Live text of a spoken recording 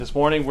This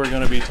morning we're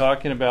going to be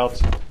talking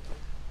about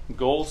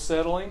goal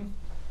setting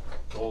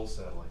and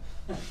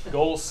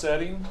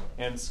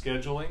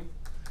scheduling.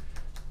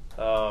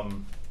 I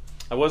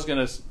was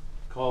going to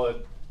call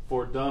it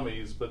for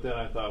dummies, but then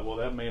I thought, well,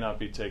 that may not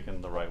be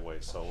taken the right way,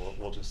 so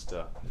we'll just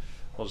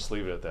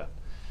leave it at that.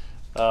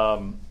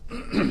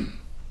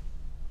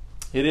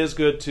 It is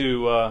good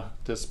to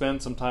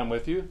spend some time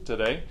with you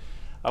today.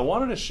 I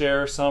wanted to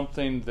share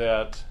something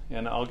that,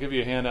 and I'll give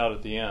you a handout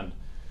at the end,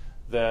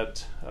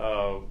 that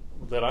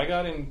I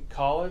got in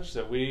college,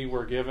 that we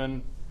were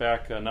given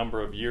back a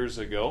number of years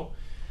ago,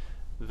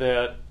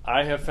 that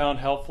I have found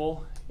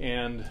helpful,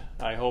 and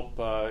I hope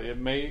it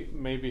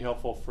may be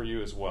helpful for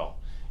you as well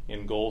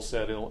in goal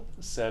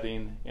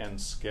setting and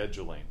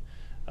scheduling.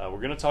 We're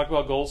going to talk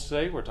about goals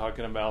today. We're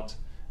talking about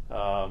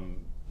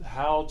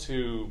how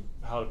to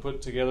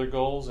put together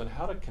goals and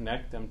how to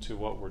connect them to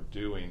what we're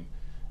doing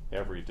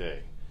every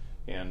day.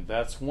 And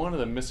that's one of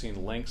the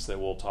missing links that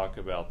we'll talk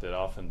about that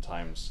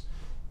oftentimes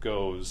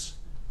goes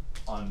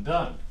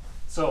undone.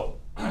 So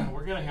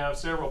we're going to have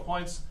several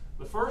points.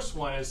 The first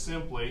one is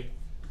simply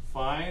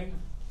find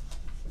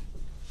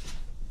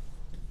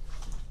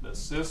the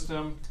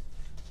system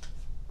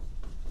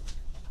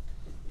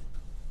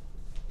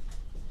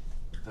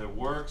that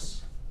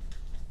works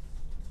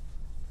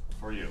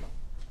for you.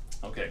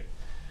 Okay,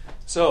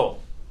 so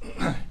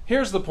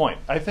here's the point.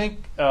 I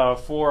think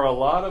for a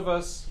lot of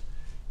us,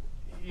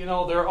 you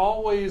know, there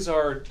always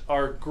are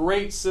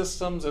great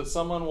systems that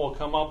someone will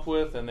come up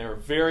with, and they're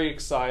very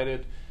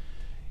excited,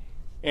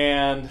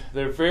 and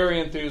they're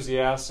very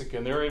enthusiastic,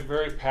 and they're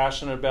very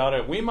passionate about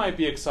it. We might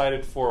be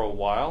excited for a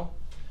while,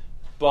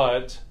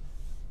 but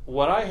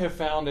what I have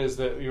found is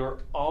that you're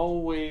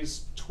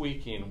always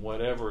tweaking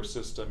whatever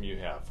system you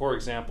have. For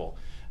example,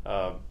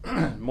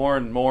 more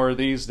and more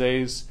these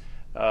days,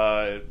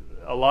 a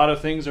lot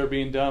of things are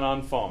being done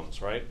on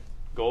phones, right?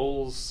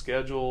 Goals,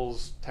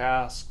 schedules,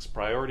 tasks,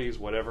 priorities,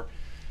 whatever.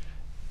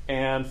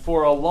 And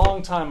for a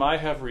long time, I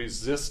have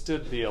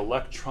resisted the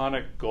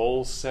electronic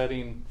goal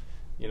setting,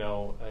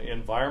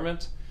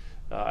 environment.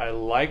 I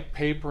like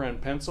paper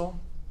and pencil,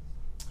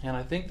 and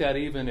I think that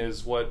even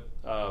is what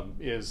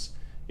is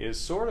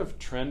sort of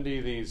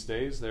trendy these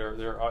days.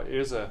 There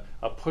is a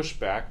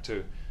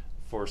pushback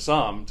for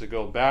some to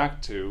go back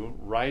to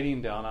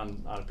writing down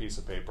on a piece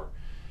of paper.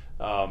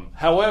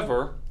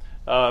 However,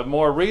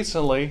 more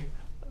recently,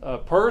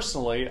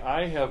 personally,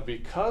 I have,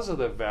 because of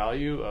the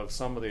value of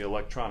some of the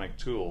electronic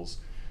tools,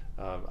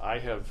 I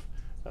have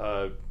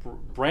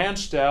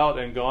branched out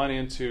and gone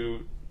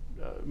into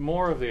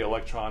more of the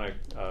electronic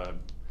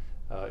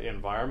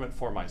environment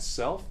for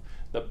myself.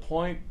 The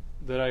point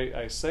that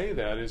I say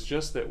that is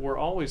just that we're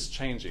always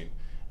changing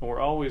and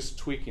we're always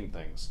tweaking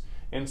things.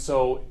 And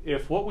so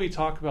if what we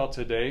talk about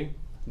today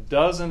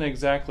doesn't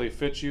exactly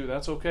fit you,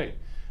 that's okay.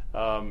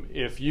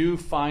 If you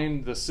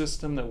find the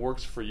system that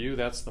works for you,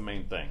 that's the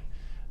main thing.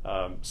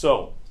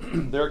 So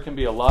there can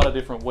be a lot of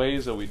different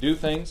ways that we do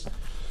things,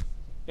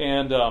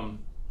 and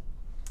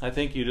I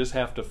think you just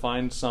have to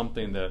find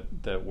something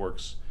that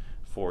works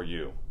for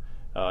you.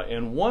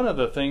 And one of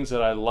the things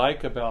that I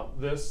like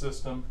about this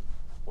system,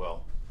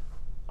 well,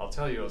 I'll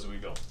tell you as we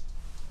go.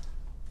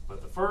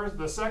 But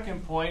the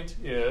second point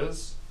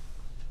is,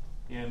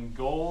 in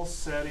goal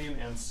setting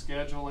and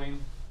scheduling,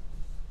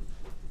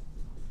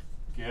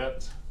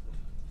 get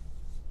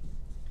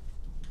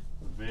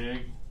the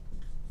big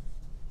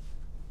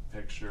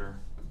picture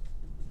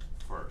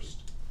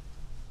first.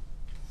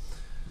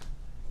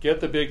 Get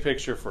the big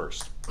picture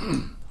first.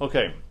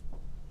 Okay,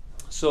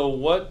 so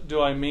what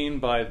do I mean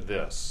by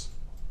this?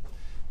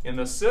 In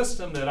the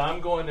system that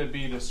I'm going to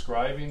be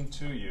describing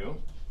to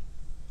you,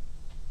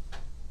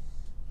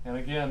 and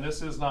again,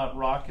 this is not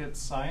rocket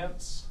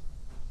science.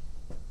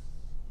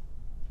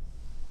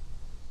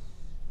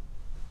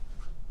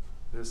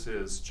 This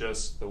is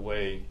just the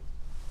way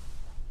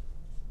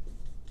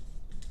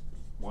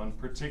one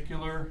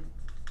particular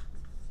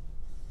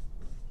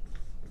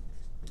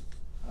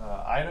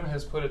item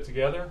has put it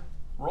together.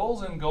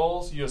 Roles and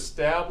goals, you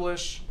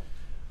establish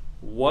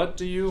what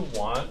do you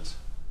want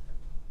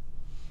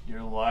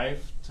your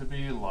life to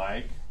be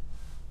like,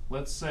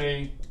 let's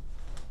say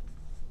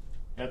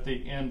at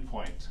the end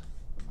point,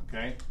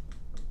 okay?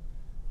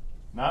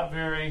 Not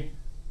very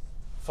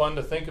fun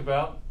to think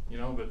about,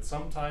 but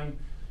sometime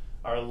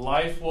our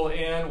life will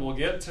end. We'll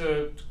get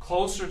to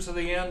closer to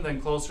the end than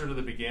closer to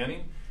the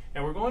beginning.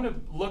 And we're going to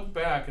look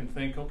back and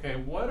think, okay,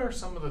 what are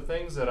some of the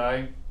things that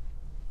I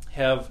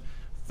have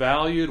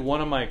valued?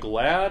 What am I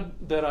glad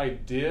that I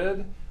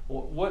did?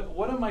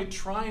 What am I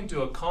trying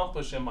to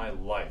accomplish in my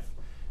life?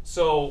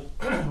 So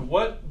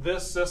what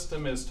this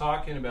system is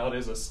talking about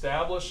is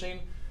establishing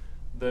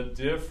the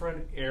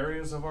different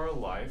areas of our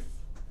life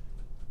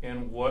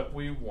and what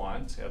we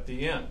want at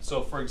the end.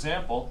 So for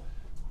example,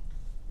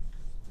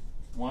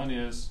 one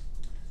is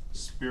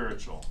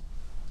spiritual.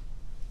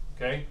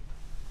 Okay?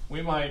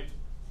 We might,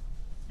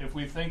 if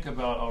we think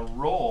about a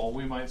role,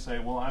 we might say,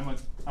 well, I'm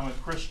a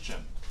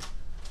Christian.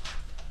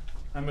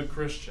 I'm a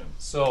Christian.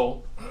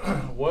 So,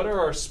 what are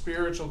our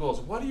spiritual goals?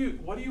 What do you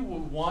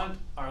want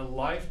our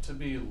life to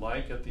be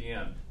like at the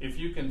end? If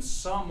you can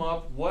sum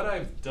up what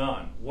I've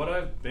done, what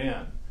I've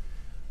been,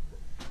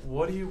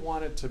 what do you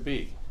want it to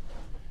be?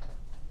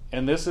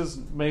 And this is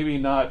maybe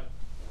not,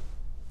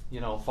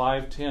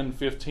 5, 10,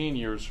 15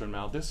 years from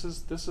now. This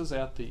is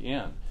at the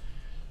end.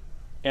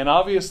 And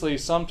obviously,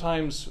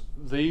 sometimes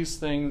these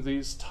things,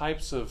 these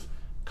types of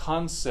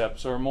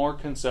concepts are more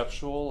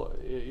conceptual,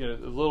 a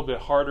little bit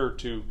harder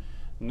to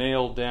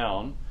nail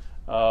down,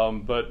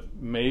 but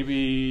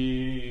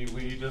maybe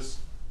we just,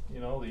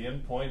 the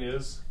end point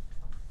is,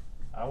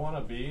 I want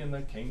to be in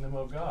the kingdom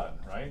of God,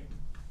 right?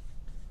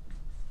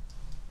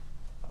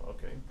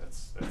 Okay,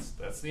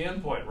 that's the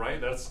end point,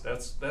 right?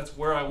 That's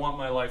where I want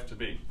my life to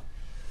be.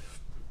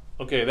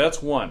 Okay,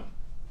 that's one.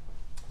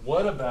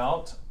 What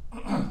about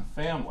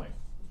family?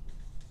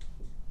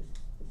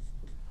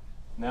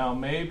 Now,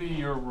 maybe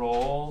your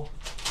role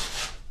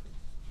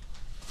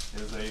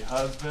is a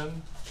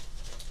husband.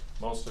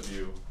 Most of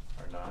you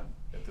are not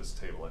at this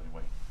table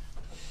anyway.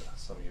 But,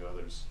 some of you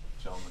others,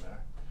 gentlemen, are.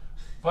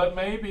 But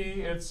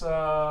maybe it's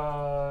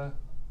a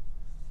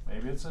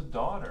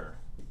daughter.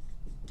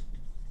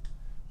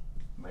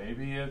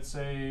 Maybe it's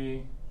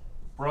a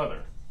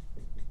brother.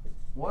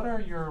 What are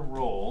your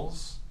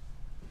roles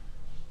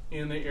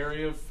in the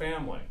area of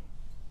family?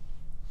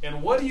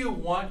 And what do you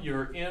want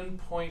your end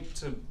point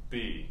to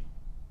be?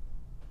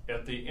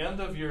 At the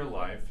end of your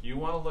life, you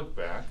want to look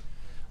back.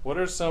 What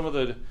are some of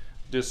the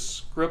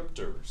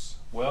descriptors?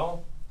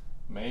 Well,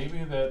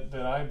 maybe that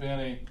I've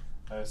been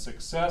a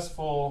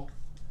successful,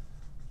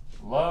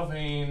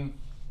 loving,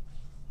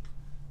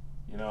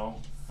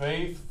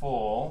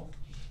 faithful, ...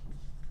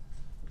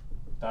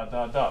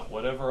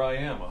 whatever I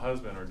am, a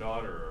husband or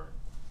daughter or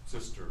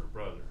sister or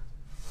brother.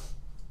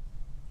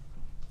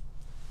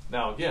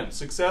 Now again,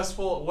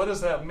 successful, what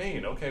does that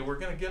mean? Okay, we're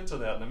going to get to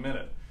that in a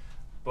minute.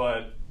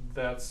 But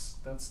that's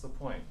the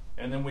point.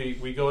 And then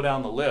we go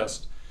down the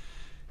list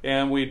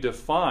and we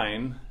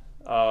define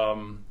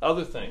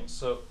other things.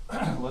 So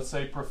let's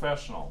say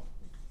professional.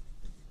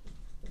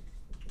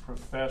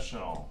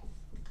 Professional.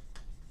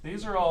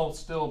 These are all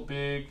still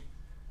big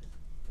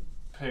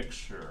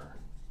picture.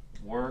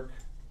 Work,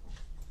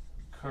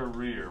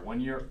 career.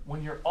 When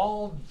you're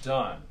all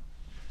done,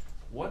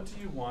 what do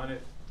you want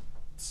it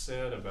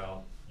said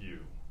about you?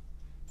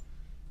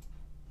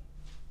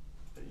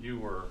 That you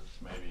were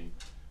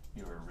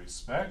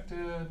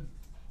respected,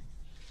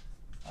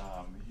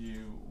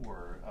 you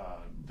were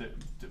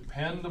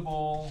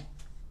dependable,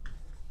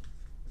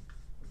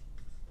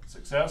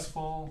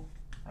 successful,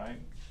 right?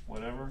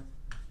 Whatever.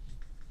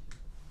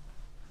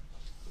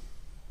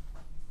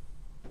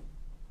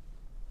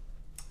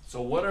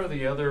 So what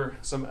are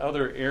some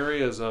other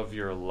areas of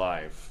your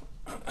life?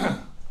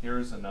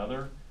 Here's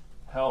another.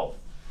 Health.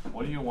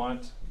 What do you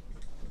want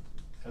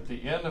at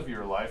the end of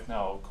your life?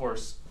 Now, of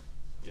course,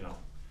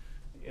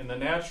 in the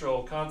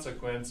natural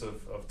consequence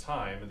of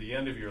time, at the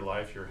end of your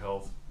life, your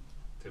health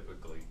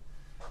typically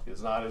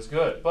is not as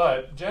good.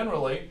 But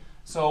generally,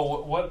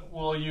 so what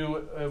will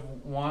you have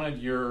wanted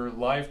your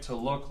life to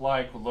look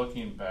like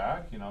looking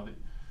back?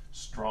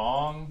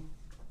 Strong,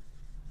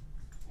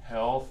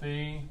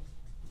 healthy,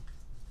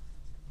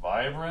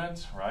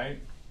 vibrant, right?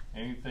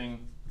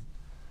 Anything,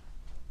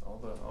 all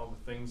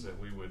the things that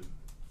we would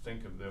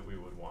think of that we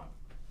would want.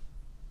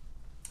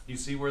 You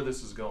see where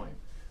this is going?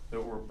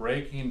 That we're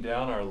breaking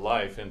down our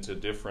life into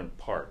different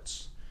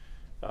parts.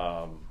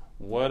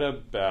 What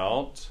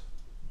about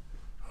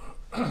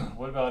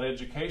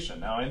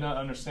education? Now I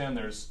understand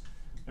there's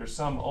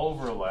some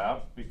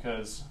overlap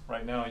because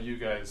right now you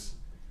guys,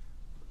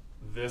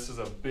 this is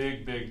a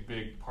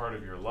big part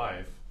of your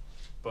life.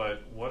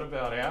 But what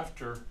about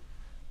after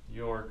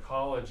your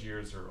college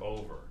years are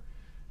over?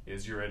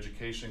 Is your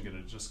education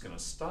just going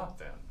to stop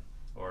then,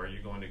 or are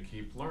you going to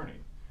keep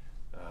learning?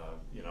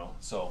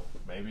 So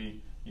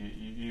maybe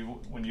you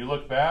when you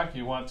look back,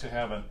 you want to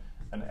have an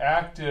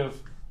active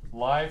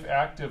life,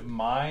 active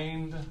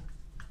mind.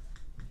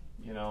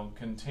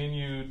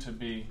 Continue to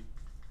be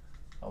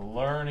a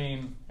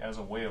learning as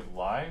a way of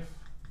life,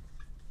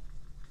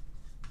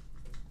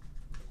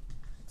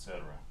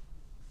 etc.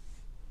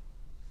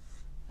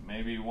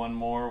 Maybe one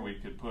more we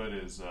could put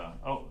is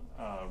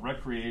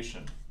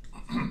recreation.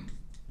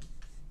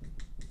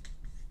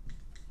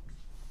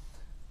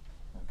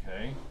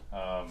 Okay.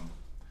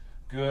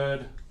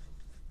 Good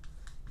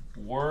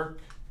work-life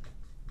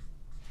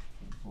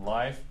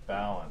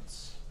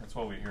balance. That's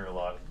what we hear a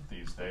lot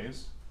these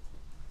days.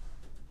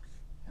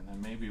 And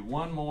then maybe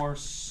one more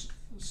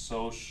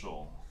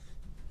social.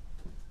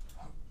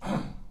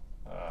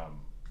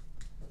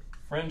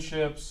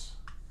 Friendships.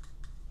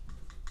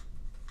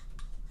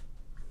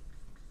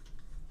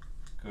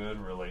 Good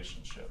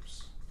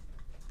relationships.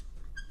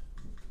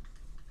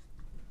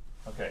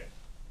 Okay.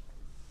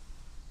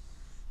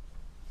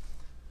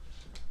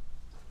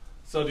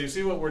 So do you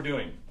see what we're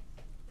doing?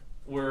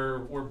 We're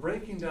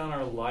breaking down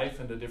our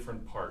life into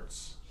different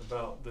parts,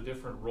 about the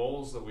different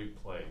roles that we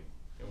play.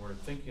 And we're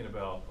thinking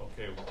about,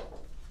 okay,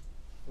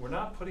 we're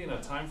not putting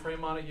a time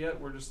frame on it yet.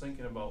 We're just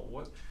thinking about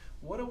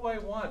what do I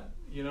want?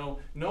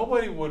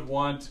 Nobody would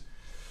want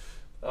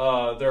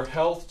their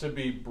health to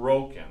be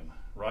broken,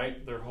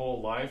 right? Their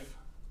whole life.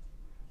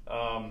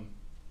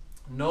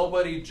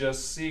 Nobody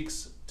just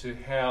seeks to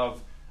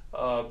have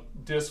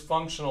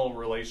dysfunctional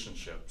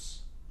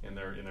relationships in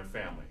their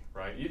family,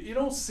 right? You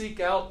don't seek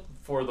out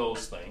for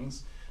those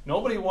things.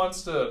 Nobody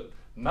wants to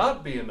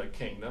not be in the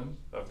kingdom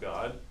of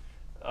God.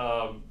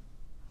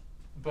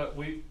 But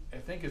I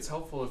think it's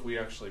helpful if we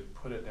actually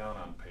put it down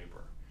on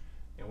paper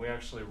and we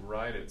actually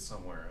write it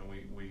somewhere and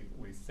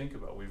we think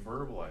about it, we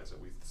verbalize it,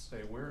 we say,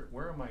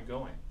 where am I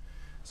going?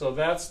 So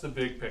that's the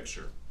big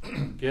picture.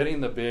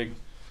 Getting the big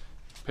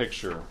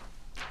picture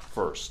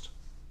first.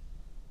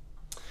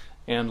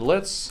 And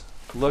let's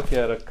look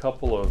at a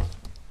couple of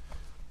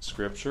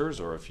scriptures,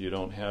 or if you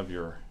don't have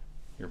your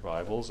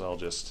Bibles, I'll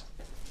just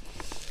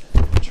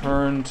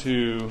turn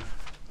to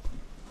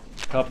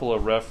a couple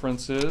of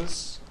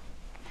references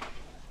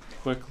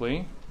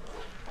quickly.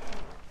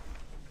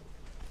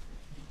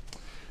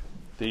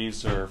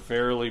 These are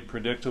fairly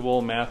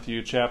predictable.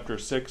 Matthew chapter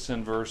 6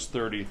 and verse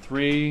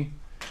 33.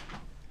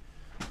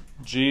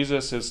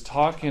 Jesus is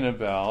talking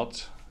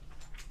about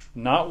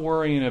not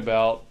worrying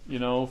about,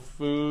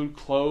 food,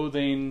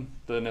 clothing,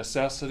 the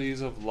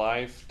necessities of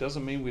life.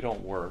 Doesn't mean we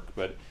don't work,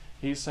 but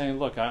he's saying,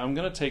 look, I'm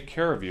going to take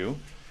care of you.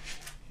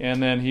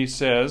 And then he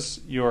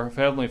says, your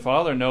heavenly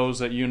Father knows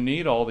that you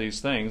need all these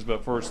things.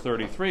 But verse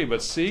 33,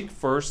 but seek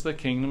first the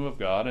kingdom of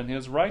God and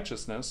his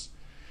righteousness,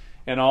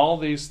 and all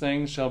these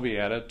things shall be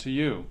added to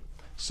you.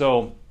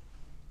 So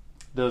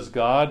does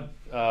God,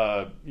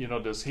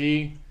 does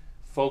he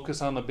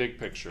focus on the big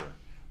picture?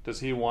 Does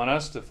he want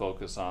us to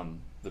focus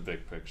on the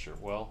big picture?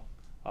 Well,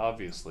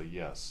 obviously,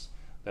 yes.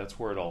 That's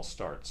where it all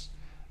starts.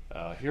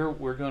 Here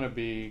we're going to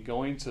be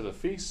going to the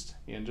feast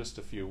in just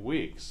a few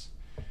weeks.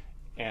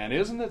 And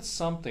isn't it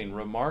something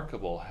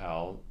remarkable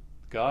how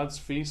God's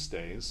feast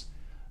days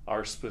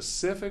are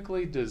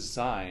specifically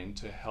designed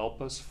to help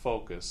us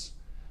focus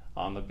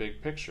on the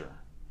big picture?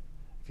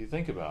 If you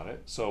think about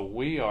it, so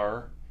we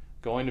are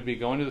going to be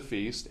going to the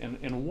feast,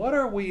 and what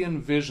are we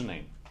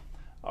envisioning?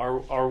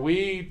 Are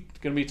we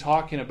going to be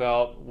talking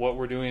about what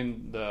we're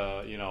doing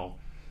the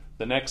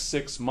next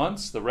 6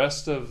 months, the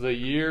rest of the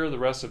year, the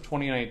rest of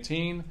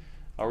 2019?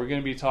 Are we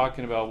going to be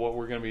talking about what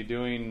we're going to be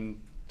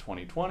doing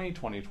 2020,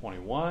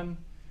 2021?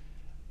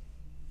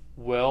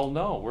 Well,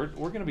 no, we're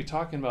going to be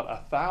talking about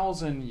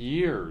 1,000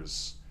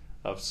 years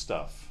of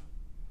stuff.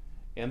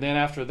 And then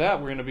after that,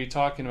 we're going to be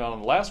talking about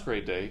on the last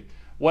great day,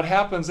 what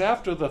happens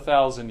after the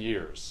 1,000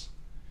 years.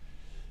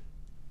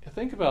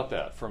 Think about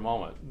that for a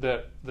moment,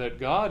 that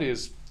God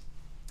is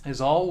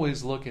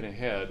always looking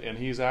ahead, and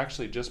he's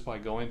actually, just by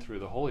going through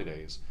the holy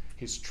days,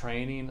 he's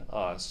training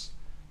us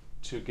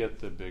to get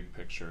the big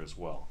picture as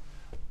well.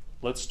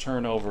 Let's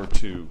turn over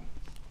to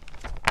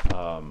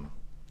 2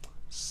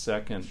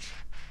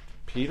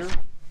 Peter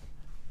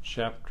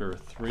chapter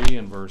 3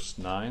 and verse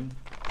 9.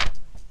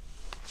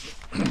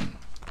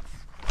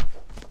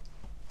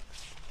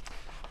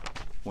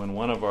 When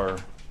one of our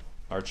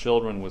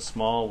children was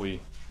small, we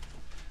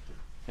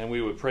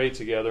would pray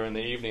together in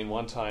the evening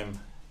one time,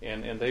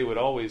 and they would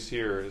always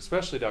hear,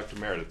 especially Dr.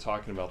 Meredith,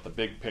 talking about the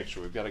big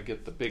picture. We've got to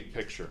get the big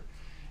picture.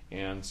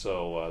 And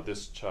so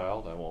this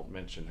child, I won't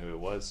mention who it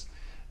was,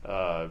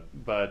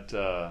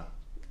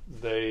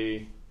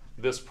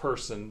 this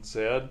person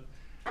said,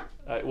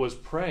 was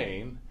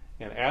praying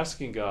and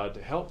asking God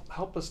to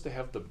help us to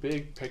have the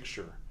big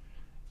picture.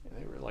 And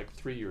they were like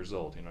 3 years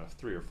old,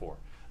 3 or 4.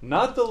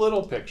 Not the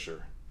little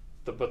picture,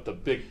 but the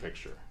big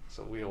picture.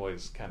 So we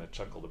always kind of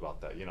chuckled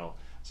about that,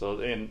 So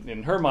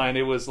in her mind,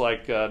 it was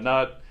like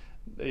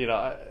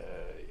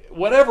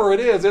whatever it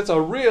is, it's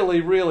a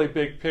really, really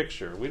big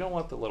picture. We don't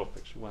want the little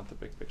picture, we want the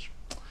big picture.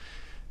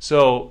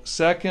 So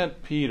 2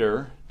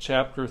 Peter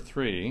chapter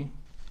 3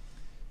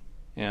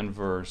 and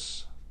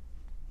verse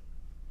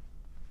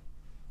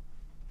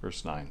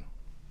 9.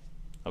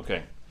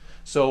 Okay.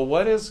 So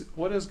what is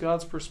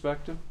God's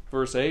perspective?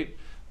 Verse 8.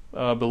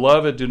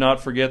 Beloved, do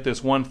not forget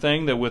this one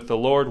thing, that with the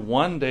Lord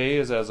 1 day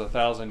is as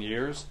 1,000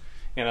 years,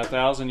 and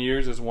 1,000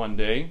 years is 1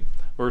 day.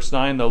 Verse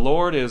 9, the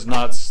Lord is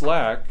not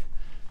slack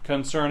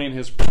concerning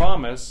his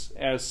promise,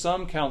 as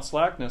some count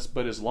slackness,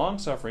 but is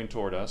longsuffering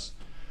toward us,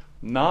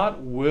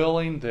 not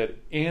willing that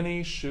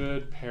any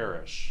should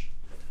perish,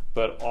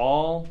 but that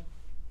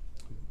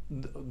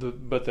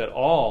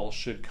all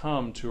should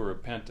come to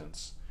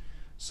repentance.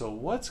 So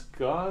what's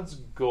God's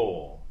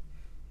goal?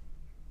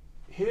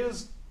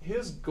 His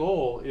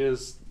goal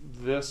is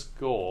this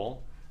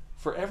goal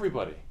for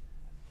everybody,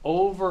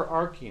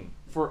 overarching,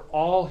 for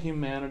all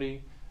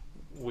humanity.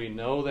 We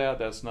know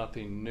that's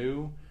nothing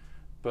new,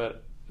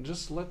 but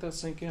just let that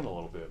sink in a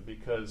little bit,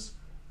 because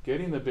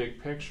getting the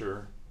big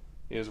picture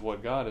is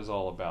what God is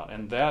all about,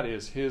 and that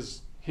is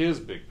his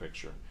big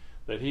picture,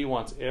 that he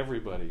wants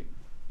everybody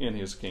in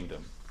his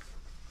kingdom.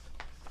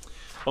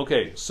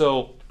 Okay,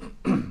 so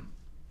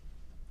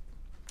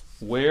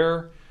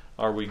where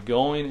are we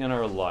going in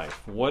our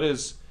life? What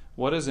is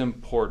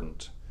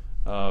important?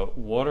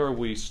 What are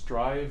we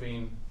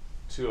striving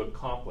to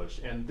accomplish.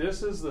 And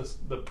this is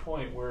the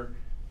point where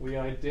we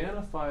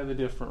identify the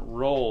different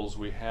roles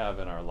we have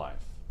in our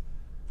life.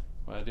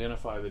 We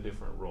identify the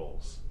different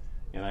roles.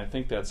 And I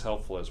think that's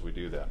helpful as we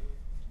do that.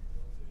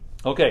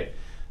 Okay,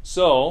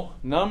 so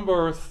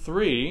number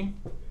 3,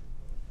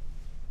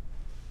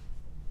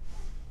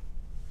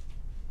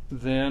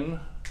 then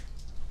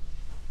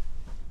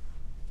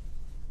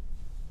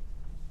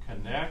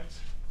connect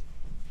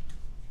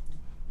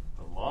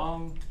the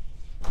long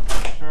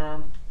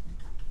term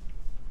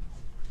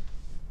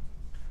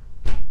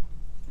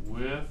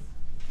with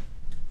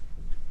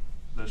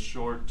the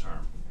short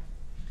term.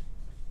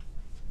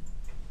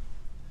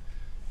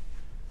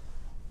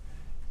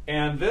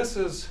 And this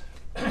is,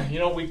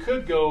 we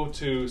could go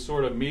to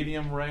sort of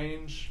medium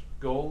range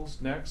goals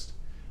next,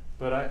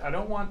 but I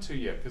don't want to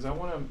yet because I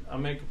want to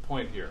make a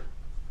point here.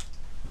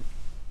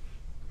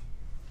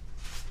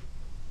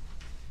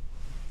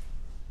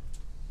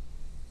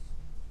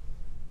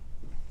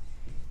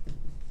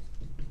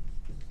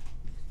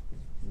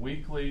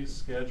 Weekly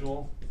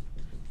schedule.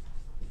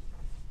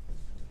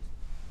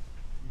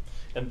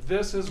 And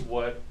this is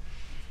what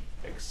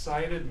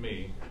excited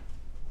me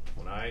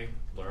when I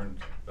learned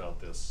about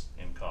this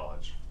in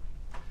college.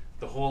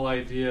 The whole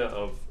idea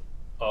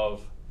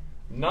of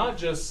not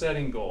just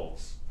setting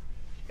goals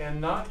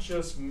and not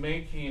just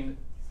thinking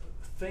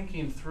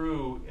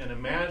through and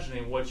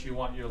imagining what you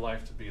want your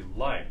life to be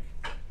like,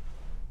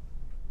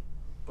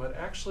 but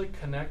actually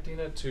connecting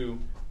it to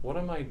what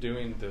am I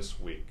doing this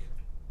week?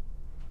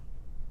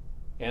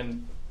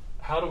 And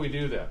how do we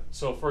do that?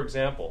 So for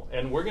example,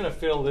 and we're going to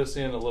fill this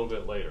in a little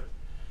bit later,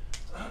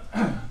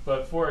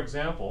 but for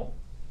example,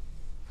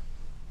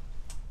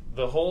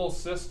 the whole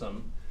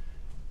system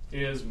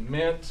is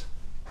meant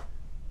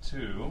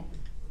to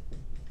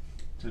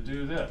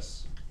do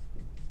this.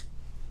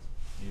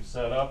 You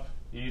set up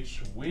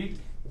each week.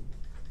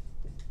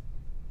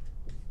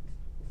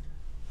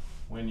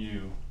 When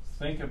you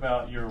think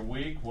about your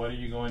week, what are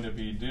you going to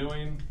be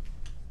doing?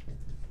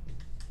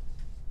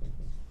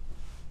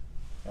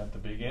 At the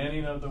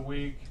beginning of the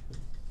week,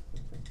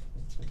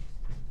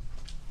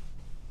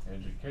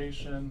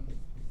 education,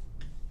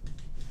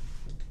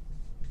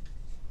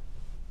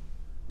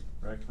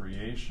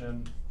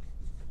 recreation,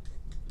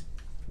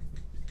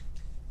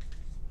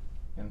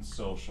 and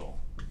social.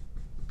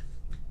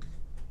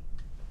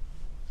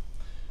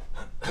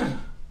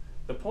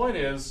 The point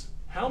is,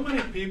 how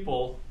many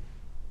people,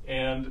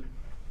 and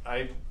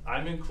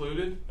I'm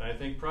included, I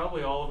think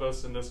probably all of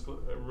us in this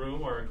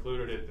room are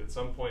included at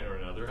some point or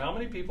another, how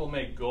many people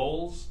make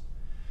goals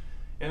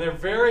and they're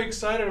very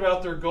excited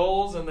about their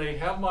goals and they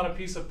have them on a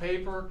piece of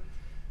paper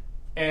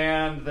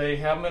and they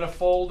have them in a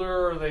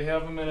folder or they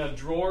have them in a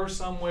drawer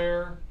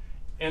somewhere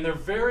and they're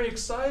very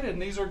excited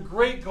and these are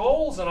great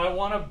goals and I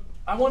want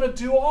to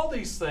do all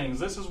these things.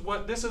 This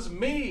is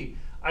me.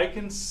 I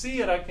can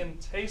see it, I can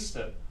taste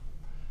it.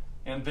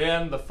 And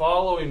then the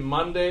following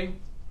Monday,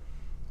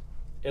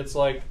 it's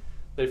like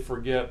they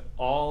forget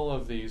all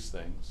of these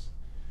things.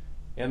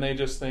 And they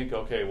just think,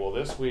 okay, well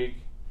this week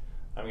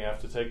I'm going to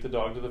have to take the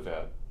dog to the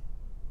vet.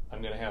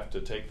 I'm going to have to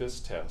take this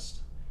test.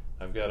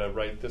 I've got to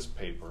write this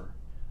paper.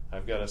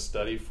 I've got to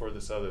study for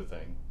this other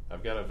thing.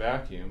 I've got to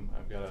vacuum.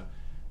 I've got to,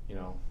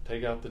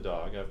 take out the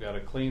dog. I've got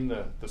to clean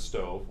the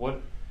stove.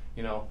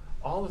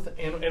 All the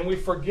and we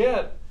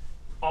forget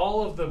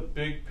all of the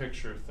big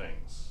picture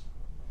things.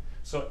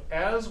 So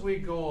as we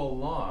go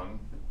along,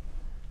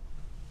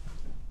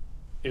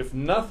 if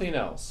nothing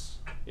else,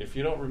 if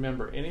you don't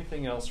remember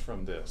anything else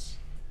from this,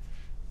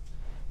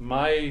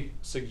 my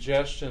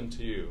suggestion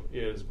to you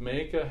is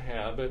make a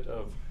habit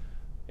of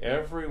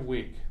every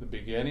week, the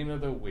beginning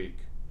of the week,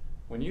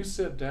 when you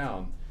sit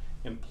down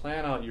and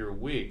plan out your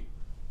week,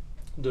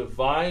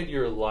 divide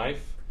your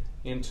life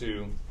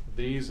into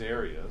these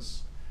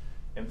areas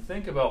and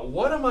think about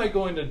what am I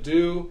going to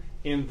do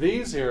in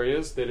these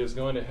areas that is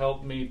going to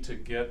help me to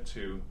get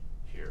to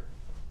here.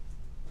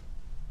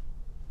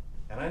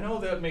 And I know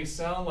that may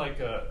sound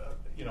like a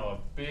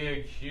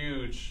big,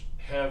 huge,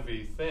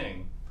 heavy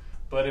thing,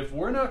 but if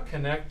we're not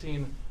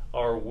connecting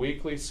our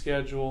weekly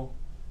schedule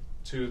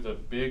to the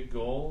big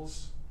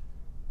goals,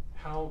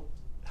 how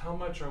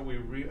much are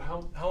we?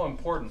 How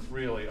important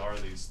really are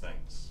these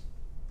things?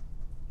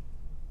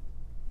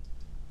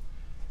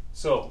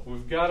 So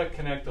we've got to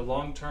connect the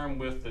long term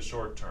with the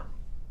short term.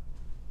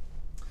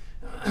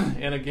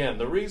 And again,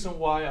 the reason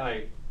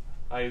why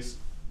I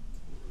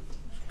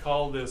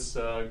call this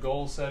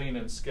goal setting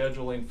and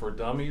scheduling for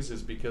dummies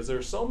is because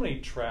there's so many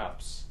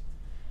traps.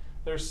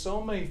 There's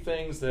so many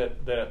things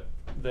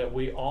that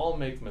we all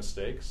make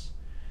mistakes,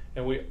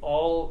 and we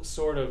all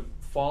sort of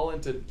fall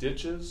into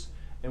ditches,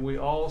 and we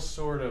all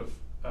sort of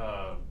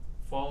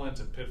fall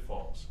into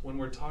pitfalls. When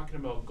we're talking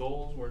about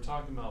goals, we're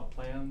talking about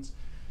plans,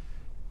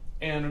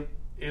 and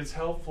it's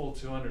helpful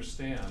to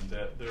understand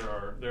that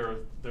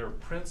there are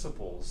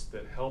principles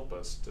that help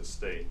us to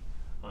stay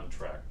on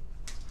track.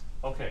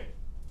 Okay,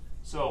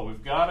 so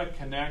we've got to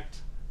connect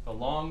the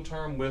long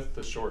term with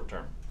the short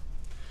term.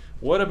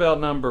 What about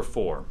number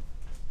 4?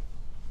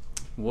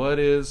 What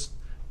is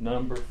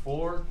Number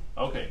 4.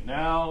 Okay,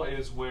 now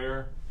is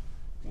where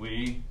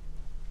we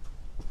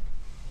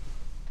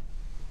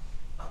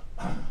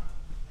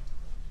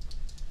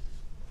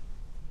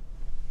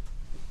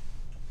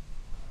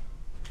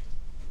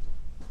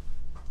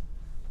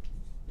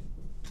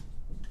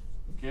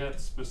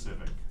get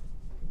specific.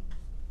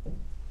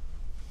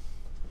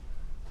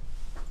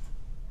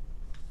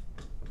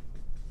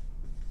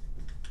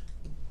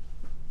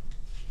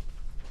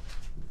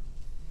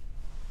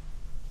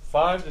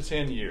 Five to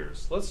 10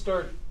 years. Let's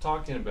start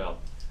talking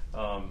about,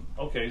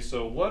 okay,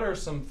 so what are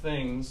some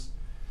things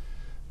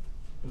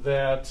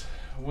that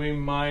we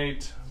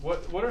might,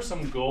 what are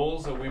some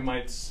goals that we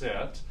might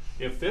set?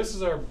 If this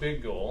is our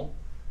big goal,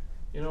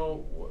 you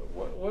know,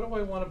 what do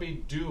I want to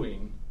be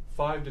doing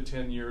 5 to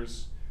 10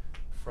 years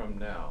from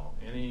now?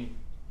 Any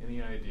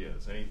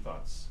ideas, any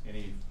thoughts,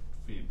 any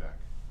feedback?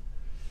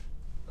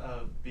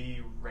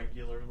 Be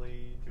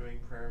regularly doing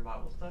prayer and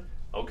Bible study.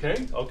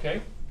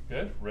 Okay,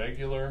 good.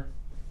 Regular.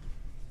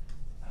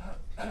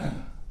 Yeah.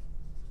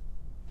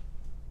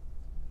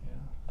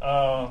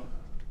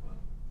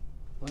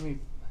 Let me.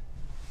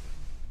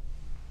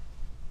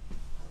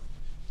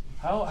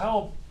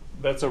 How?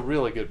 That's a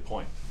really good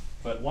point.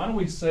 But why don't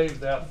we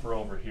save that for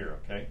over here?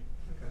 Okay.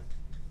 Okay.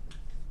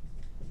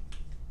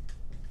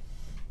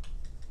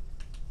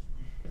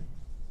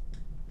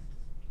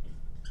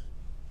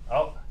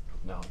 Oh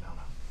no.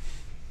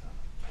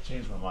 I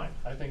changed my mind.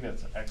 I think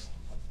that's an excellent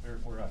one.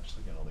 We're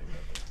actually going to leave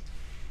it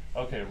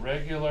there. Okay,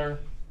 regular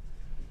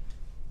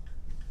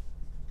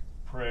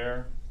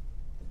prayer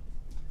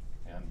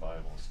and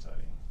Bible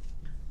study.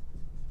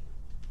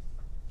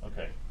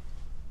 Okay.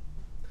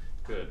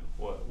 Good.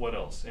 What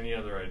else? Any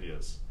other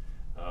ideas?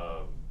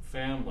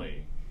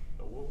 Family.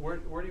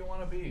 Where do you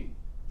want to be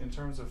in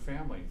terms of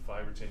family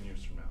 5 or 10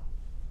 years from now?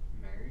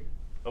 Married.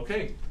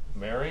 Okay.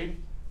 Married.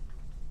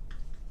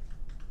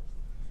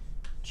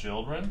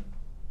 Children.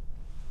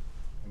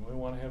 Anybody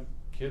want to have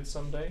kids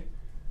someday?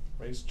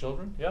 Raise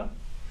children? Yeah?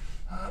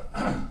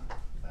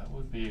 That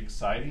would be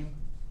exciting.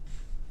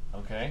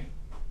 Okay.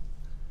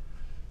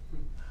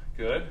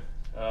 Good.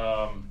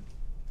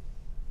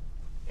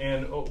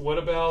 And what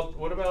about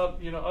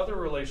other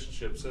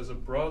relationships as a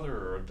brother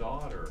or a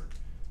daughter?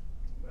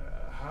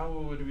 How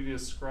would we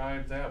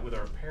describe that with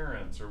our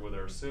parents or with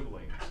our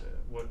siblings?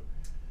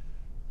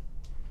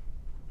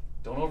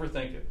 Don't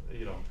overthink it.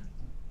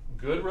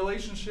 Good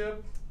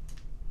relationship.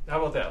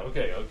 How about that?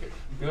 Okay.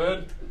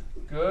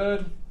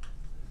 Good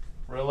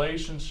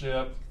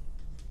relationship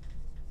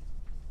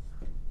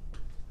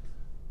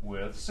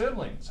with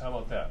siblings. How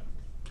about that?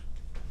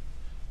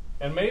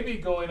 And maybe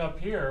going up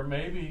here,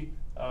 maybe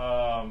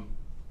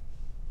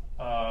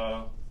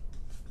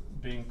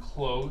being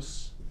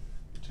close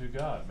to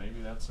God.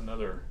 Maybe that's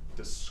another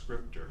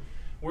descriptor.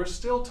 We're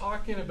still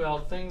talking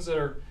about things that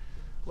are,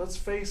 let's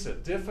face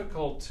it,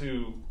 difficult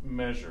to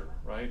measure,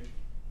 right?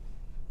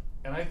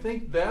 And I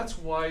think that's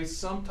why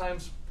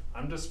sometimes,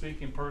 I'm just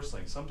speaking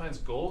personally, sometimes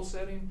goal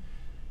setting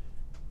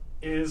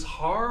is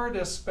hard,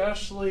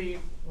 especially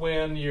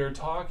when you're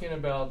talking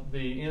about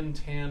the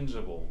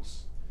intangibles.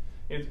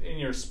 In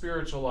your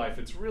spiritual life,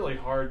 it's really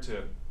hard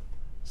to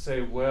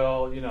say,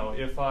 well,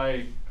 if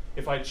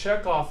I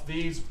check off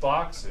these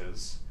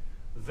boxes,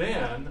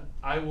 then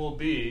I will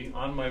be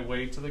on my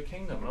way to the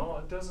kingdom. No,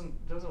 it doesn't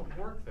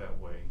work that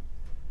way.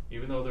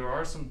 Even though there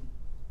are some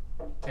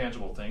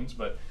tangible things,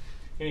 but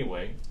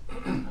anyway,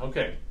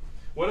 okay.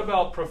 What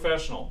about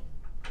professional?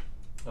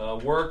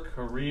 Work,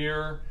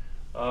 career,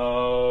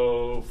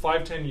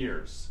 5-10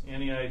 years.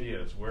 Any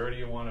ideas? Where do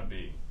you want to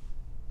be?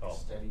 Oh.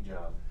 Steady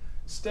job.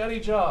 Steady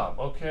job,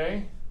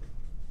 okay.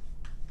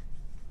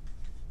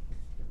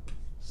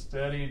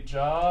 Steady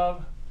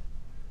job.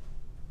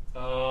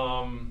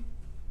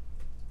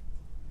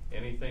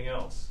 Anything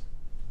else?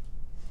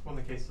 Well,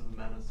 in the case of the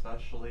men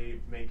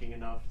especially, making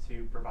enough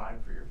to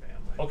provide for your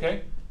family.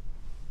 Okay.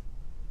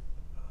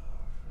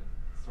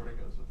 Sort of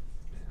goes with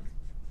man.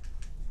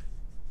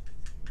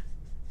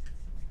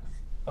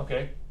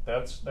 Okay,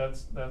 that's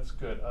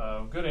good.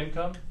 Good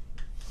income.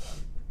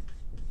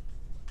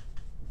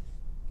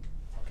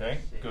 Okay,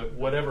 good.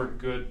 Whatever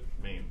good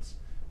means,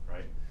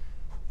 right?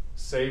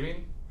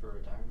 Saving. For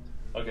retirement.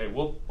 Okay,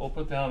 we'll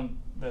put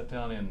that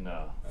down in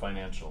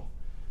financial.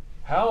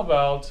 How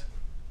about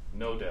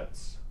no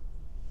debts?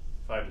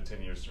 5 to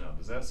 10 years from now.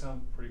 Does that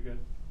sound pretty good?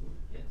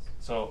 Yes.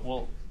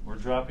 So we're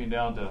dropping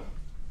down to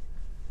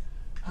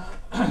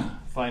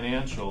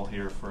financial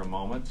here for a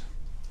moment.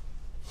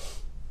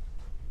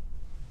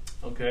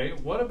 Okay,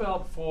 what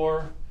about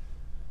for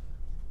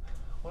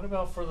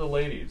the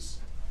ladies?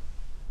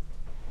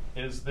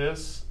 Is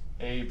this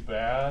a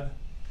bad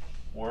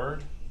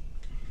word?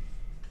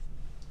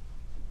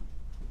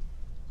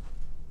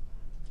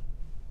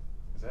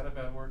 Is that a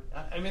bad word?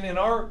 I mean, in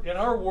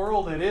our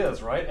world, it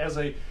is, right?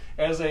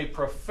 As a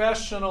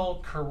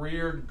professional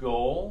career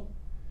goal,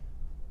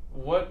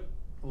 what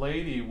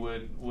lady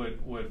would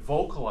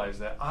vocalize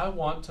that? I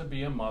want to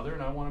be a mother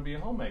and I want to be a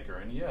homemaker,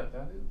 and yet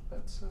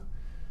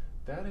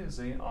that is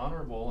a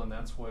honorable, and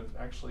that's what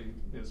actually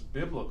is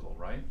biblical,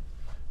 right?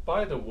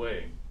 by the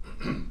way,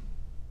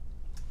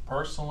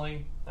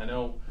 personally, I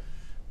know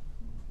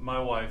my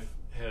wife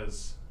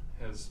has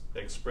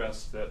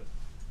expressed that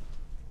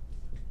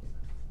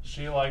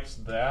she likes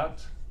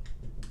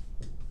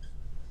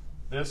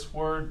this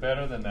word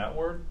better than that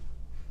word,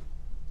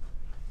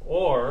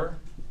 or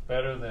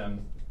better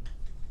than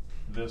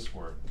this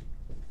word.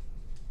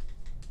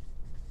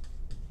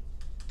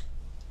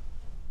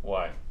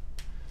 Why?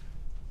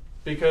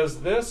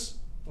 Because this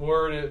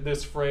word,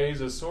 this phrase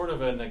is sort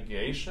of a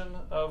negation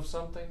of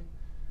something.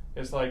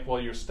 It's like, well,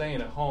 you're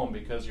staying at home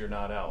because you're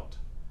not out.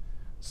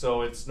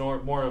 So it's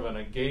more of a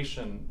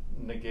negation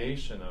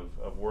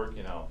of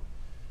working out.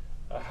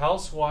 A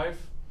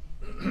housewife,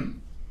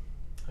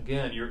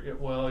 again,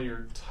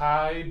 you're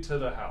tied to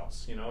the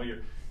house. You know,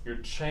 you're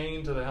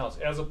chained to the house,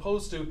 as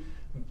opposed to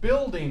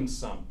building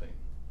something.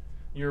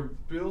 You're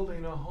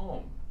building a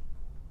home.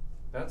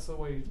 That's the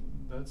way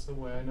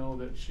I know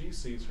that she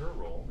sees her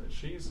role. That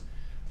she's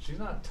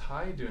not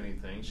tied to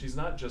anything. She's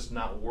not just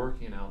not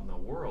working out in the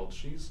world.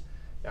 She's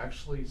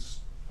actually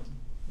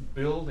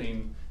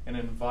building an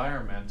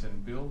environment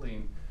and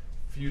building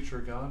future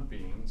God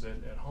beings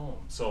at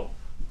home. So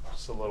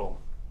just a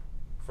little,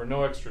 for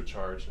no extra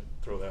charge,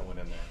 throw that one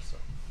in there. So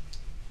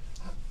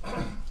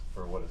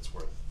for what it's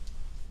worth,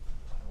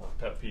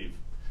 pet peeve.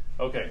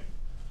 Okay.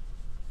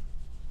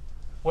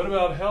 What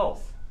about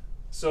health?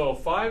 So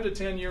 5 to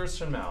 10 years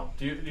from now,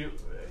 do you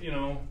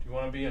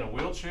want to be in a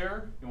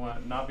wheelchair? You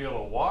want to not be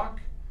able to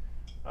walk?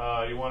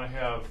 You want to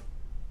have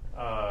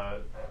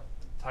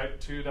type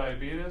 2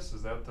 diabetes?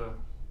 Is that the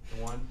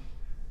one?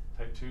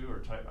 Type 2 or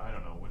type, I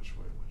don't know which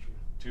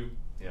 2?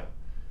 Yeah.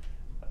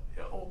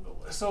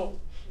 So,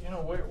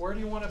 where do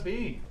you want to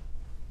be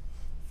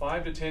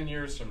 5 to 10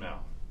 years from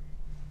now?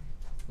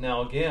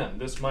 Now again,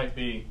 this might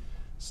be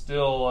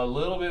still a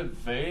little bit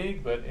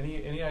vague, but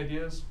any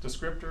ideas,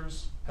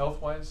 descriptors,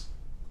 health-wise,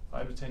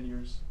 5 to 10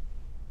 years?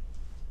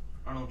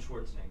 Arnold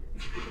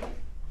Schwarzenegger.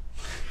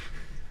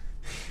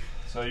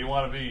 So you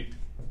want to be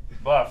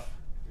buff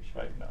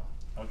right now?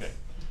 Okay.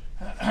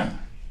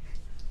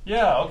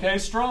 Yeah. Okay.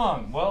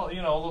 Strong. Well,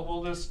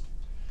 we'll just.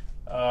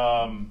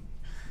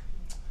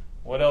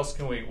 What else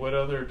can we? What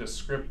other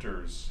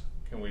descriptors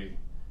can we?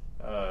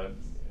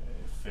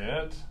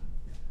 Fit.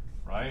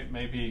 Right.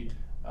 Maybe.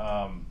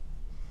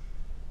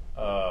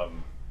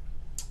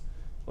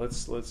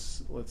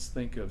 Let's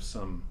think of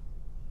some.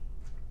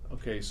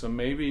 Okay. So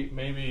maybe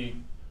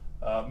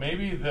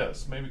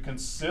this. Maybe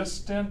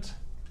consistent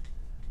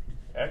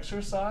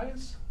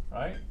exercise.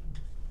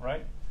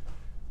 Right.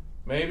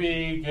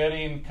 Maybe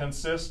getting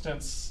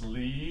consistent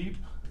sleep.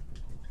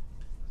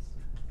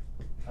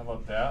 How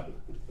about that?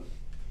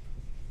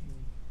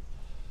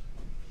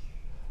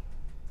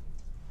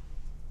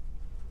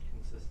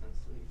 Consistent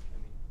sleep. I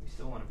mean, we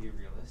still want to be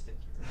realistic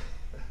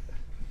here.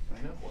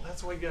 I know. Well,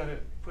 that's why we got to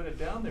put it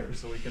down there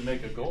so we can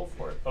make a goal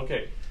for it.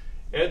 Okay.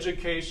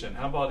 Education.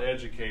 How about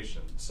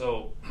education?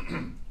 So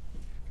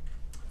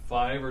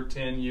 5 or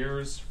 10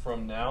 years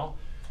from now,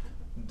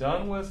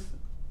 done with,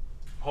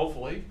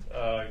 hopefully,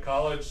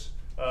 college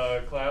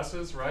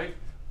classes, right?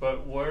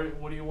 But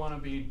what do you want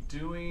to be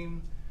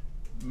doing?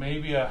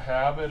 Maybe a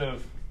habit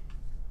of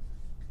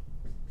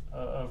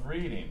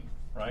reading,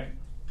 right?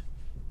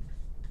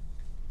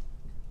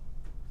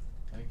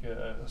 Like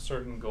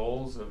certain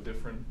goals of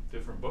different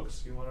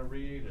books you want to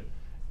read,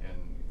 and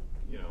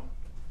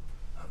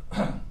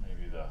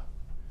maybe the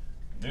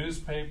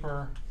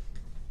newspaper.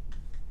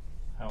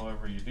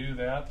 However you do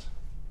that.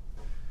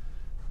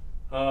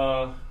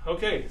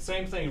 Okay,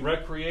 same thing.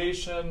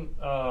 Recreation.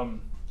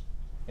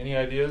 Any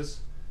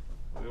ideas?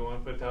 We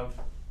want to put down.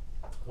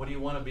 What do you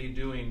want to be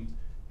doing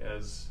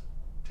as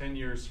 10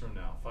 years from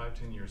now, 5,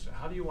 10 years from now?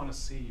 How do you want to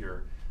see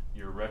your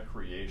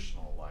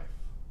recreational life?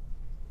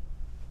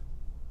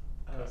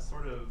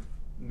 Sort of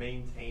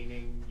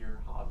maintaining your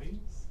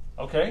hobbies.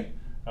 Okay.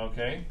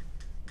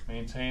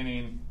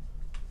 Maintaining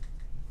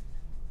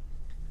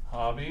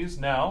hobbies.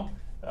 Now,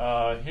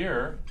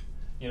 here,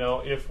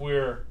 if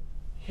we're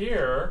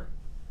here,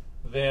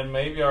 then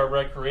maybe our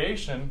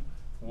recreation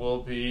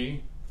will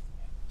be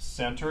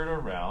centered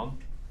around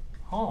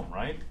home,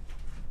 right?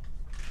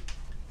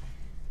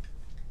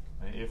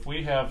 If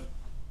we have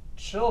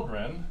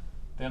children,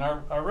 then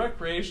our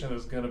recreation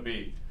is going to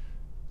be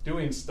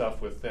doing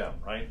stuff with them,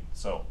 right?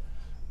 So,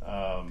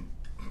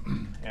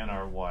 and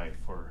our wife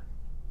or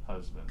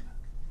husband.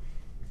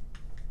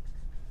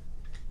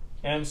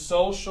 And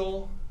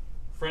social,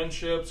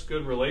 friendships,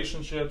 good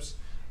relationships,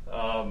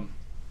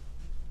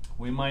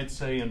 we might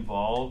say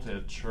involved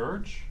at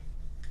church,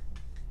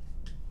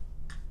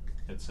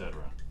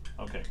 etc.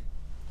 Okay.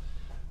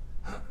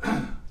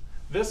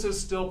 This is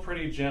still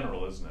pretty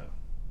general, isn't it?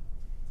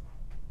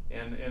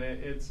 And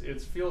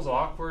it feels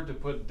awkward to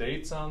put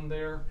dates on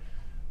there,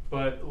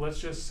 but let's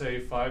just say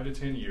 5 to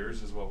 10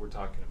 years is what we're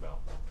talking about.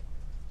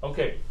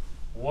 Okay,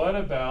 what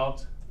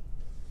about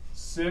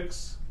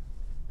 6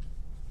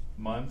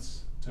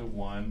 months to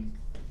 1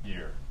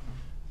 year?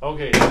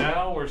 Okay,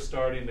 now we're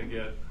starting to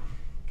get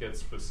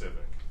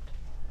specific.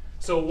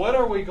 So what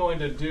are we going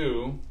to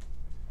do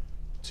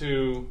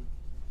to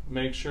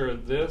make sure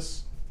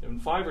this, in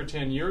 5 or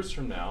 10 years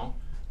from now,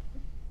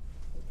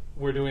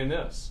 we're doing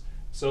this.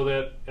 So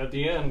that at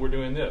the end, we're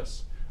doing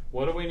this.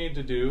 What do we need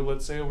to do,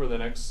 let's say, over the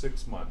next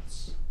 6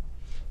 months?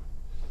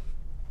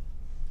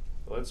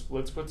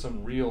 Let's put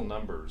some real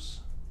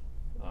numbers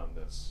on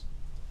this.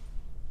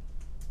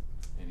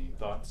 Any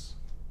thoughts?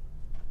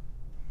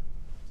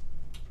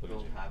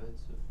 Build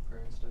habits of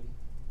prayer and study.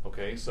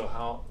 Okay, so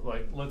how,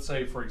 like, let's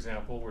say, for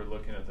example, we're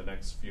looking at the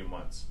next few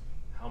months.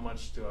 How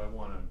much do I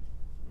want to,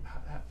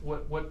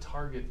 what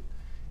target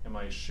am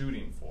I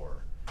shooting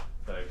for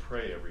that I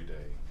pray every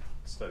day,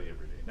 study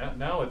every day?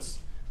 Now it's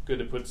good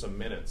to put some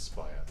minutes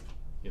by it,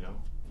 you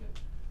know? Yeah.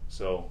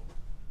 So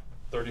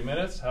 30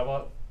 minutes, how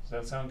about, does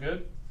that sound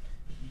good?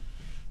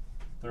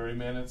 30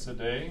 minutes a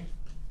day,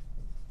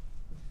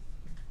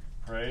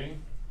 pray,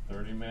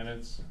 30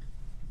 minutes,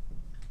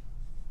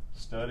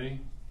 study.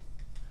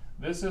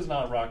 This is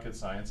not rocket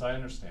science, I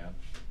understand.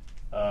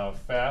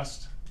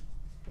 Fast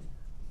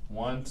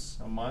once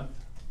a month.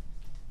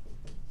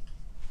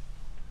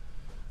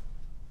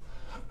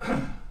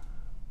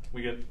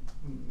 We get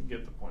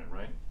the point,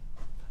 right?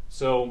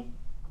 So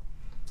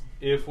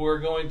if we're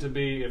wanting to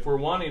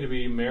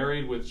be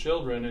married with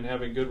children and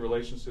having good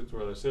relationships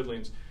with our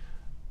siblings,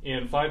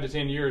 in 5 to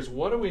 10 years,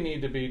 what do we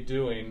need to be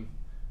doing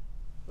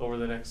over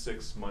the next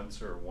 6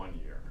 months or 1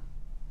 year?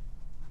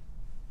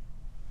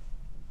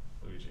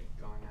 Luigi.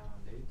 Going out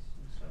on dates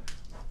and stuff.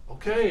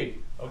 Okay,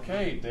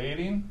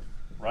 dating,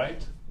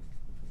 right?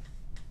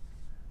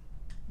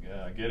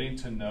 Yeah, getting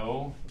to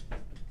know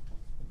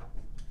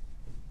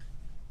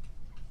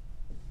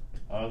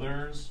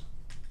others.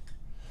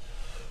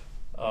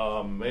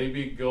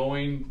 Maybe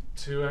going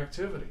to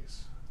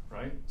activities,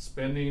 right?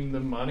 Spending the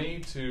money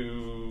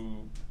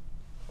to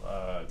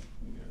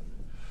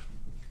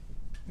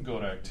go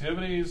to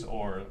activities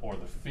or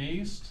the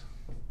feast.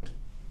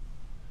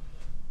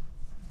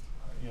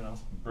 You know,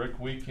 brick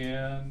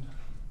weekend.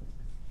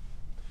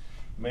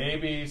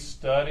 Maybe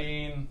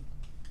studying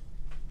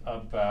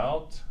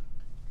about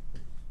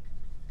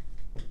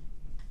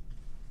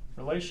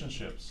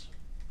relationships.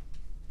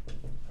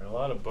 There are a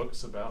lot of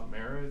books about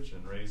marriage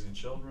and raising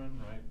children,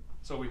 right?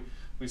 So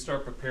we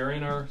start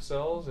preparing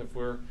ourselves. If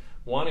we're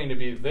wanting to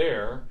be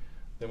there,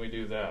 then we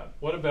do that.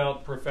 What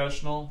about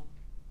professional?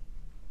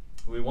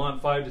 We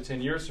want 5 to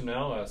 10 years from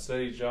now, a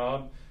steady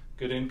job,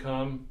 good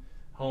income,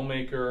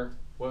 homemaker.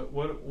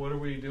 What are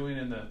we doing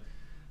in the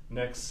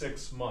next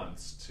 6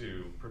 months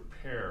to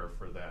prepare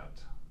for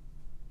that?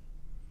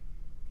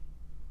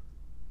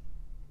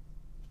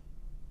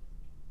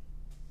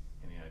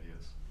 Any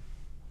ideas?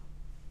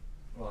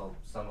 Well,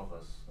 some of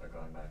us are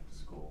going back to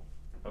school.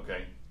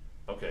 Okay.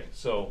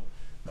 So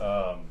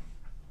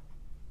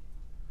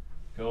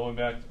going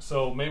back.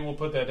 So maybe we'll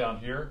put that down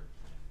here.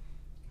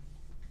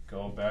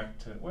 Go back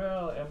to.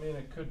 Well, I mean,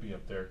 it could be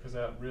up there because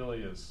that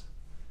really is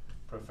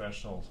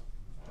professional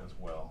as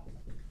well.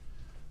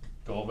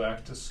 Go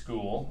back to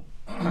school.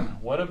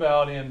 What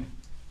about in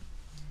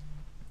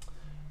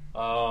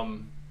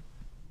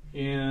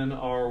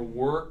our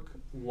work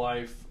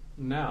life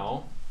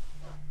now?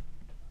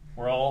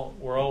 We're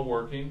all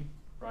working,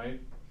 right?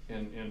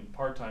 In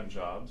part-time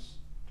jobs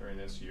during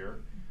this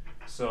year.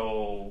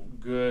 So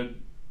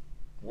good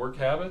work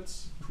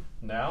habits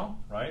now,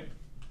 right?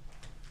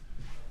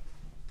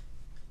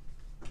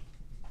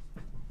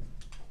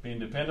 Being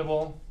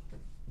dependable,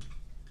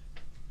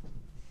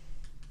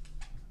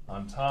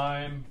 on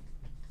time,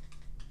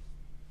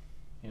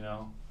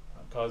 not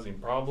causing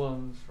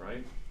problems,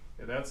 right?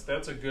 And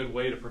that's a good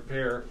way to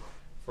prepare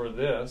for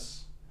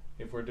this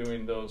if we're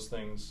doing those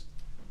things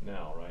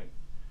now, right?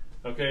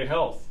 Okay,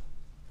 health.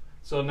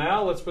 So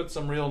now let's put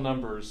some real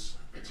numbers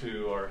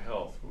to our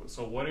health.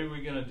 So what are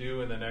we going to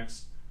do in the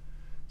next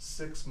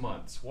 6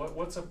 months?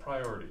 What's a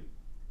priority?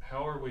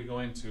 How are we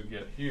going to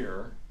get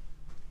here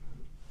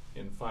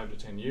in 5 to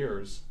 10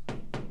 years?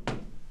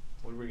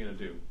 What are we going to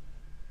do?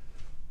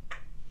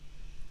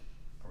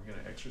 Are we going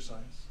to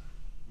exercise?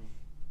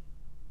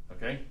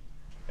 Okay,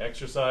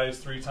 exercise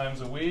 3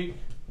 times a week,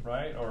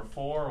 right? Or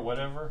 4 or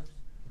whatever.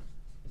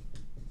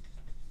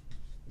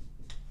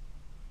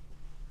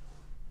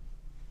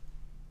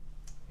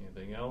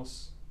 Anything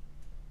else?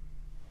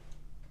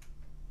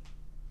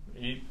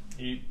 Eat.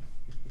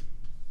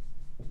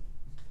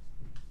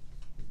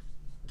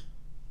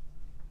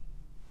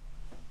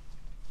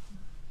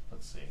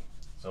 Let's see.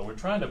 So we're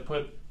trying to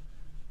put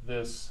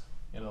this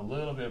in a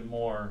little bit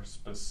more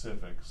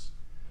specifics.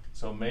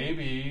 So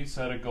maybe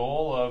set a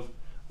goal of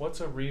what's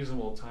a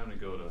reasonable time to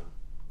go to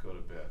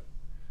bed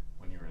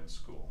when you're in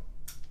school.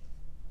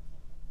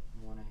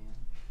 1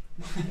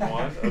 a.m.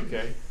 1?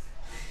 Okay.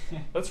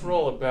 Let's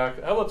roll it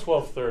back. How about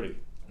 12:30?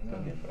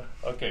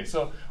 Okay,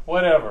 so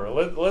whatever.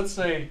 Let's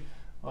say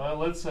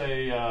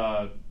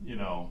 11.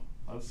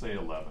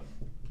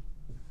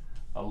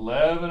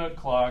 11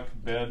 o'clock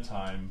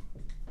bedtime.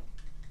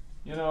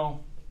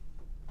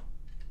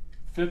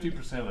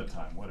 50% of the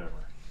time,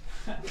 whatever.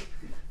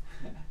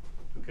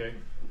 Okay,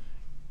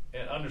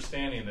 and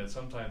understanding that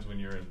sometimes when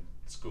you're in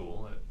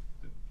school,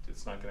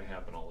 it's not going to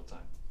happen all the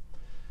time.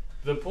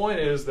 the point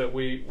is that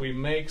we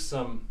make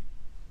some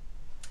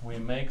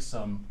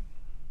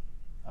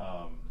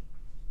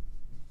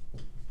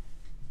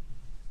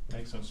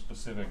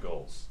specific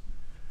goals.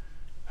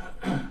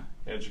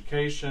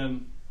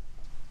 Education.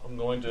 I'm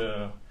going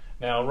to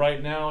now.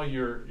 Right now,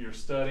 you're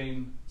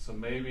studying, so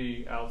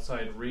maybe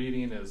outside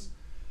reading is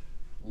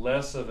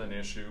less of an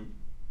issue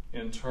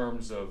in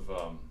terms of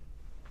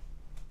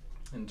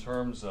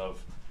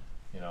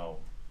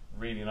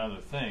reading other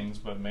things,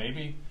 but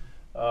maybe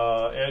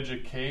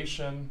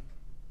education.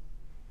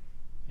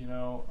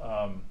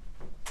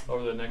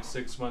 Over the next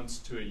 6 months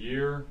to a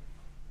year.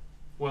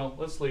 Well,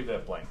 let's leave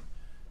that blank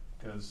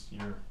because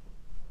you've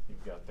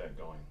got that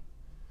going.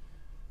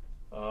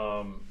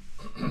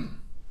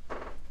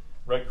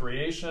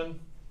 Recreation.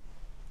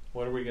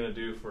 What are we going to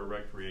do for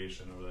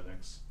recreation over the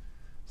next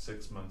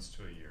 6 months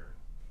to a year?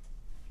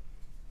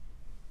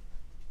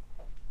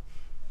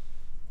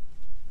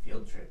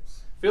 Field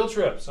trips. Field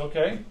trips,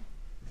 okay.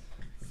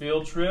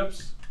 Field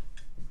trips.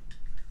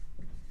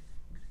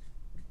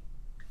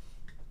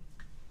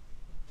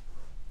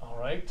 All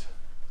right.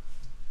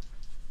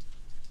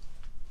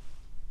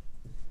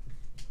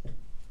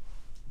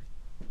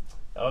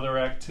 Other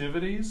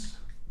activities,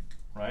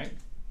 right?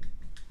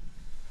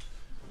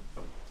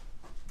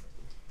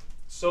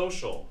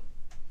 Social.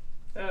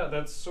 Yeah,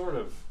 that's sort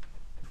of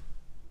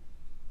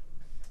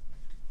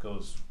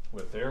goes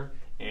with there.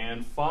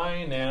 And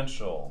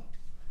financial.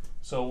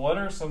 So what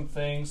are some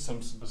things,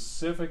 some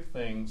specific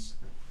things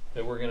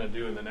that we're going to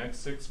do in the next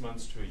 6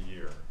 months to a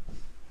year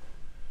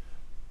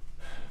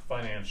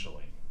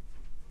financially?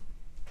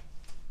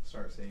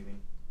 Start saving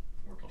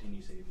or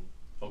continue saving.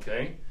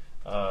 Okay.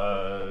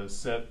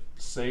 Set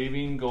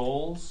saving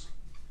goals.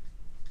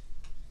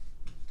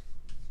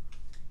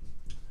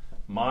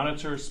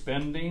 Monitor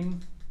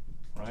spending,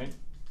 right?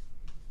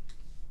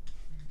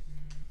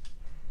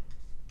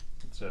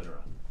 Etc.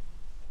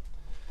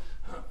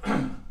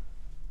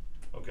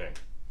 Okay.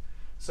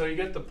 So you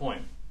get the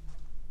point.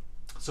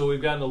 So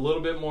we've gotten a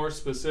little bit more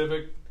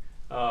specific.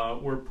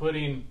 We're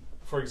putting,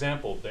 for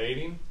example,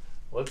 dating.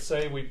 Let's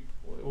say we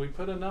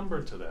put a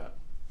number to that.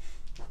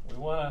 We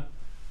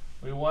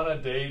want to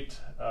date.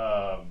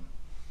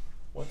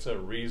 What's a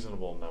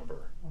reasonable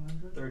number?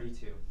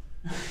 32.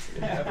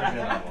 Never been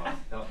on one.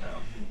 Don't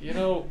know.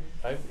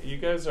 You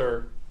guys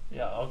are,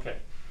 yeah, okay.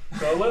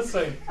 So let's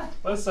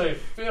say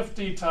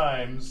 50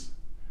 times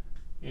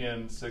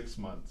in 6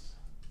 months.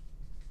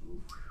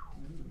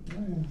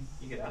 You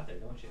get out there,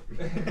 don't you?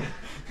 Is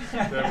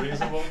that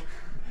reasonable?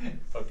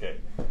 Okay.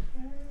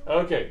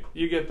 Okay,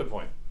 you get the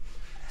point.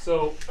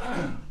 So,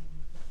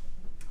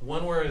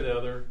 one way or the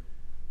other,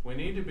 we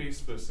need to be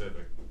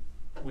specific.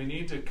 We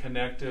need to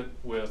connect it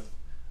with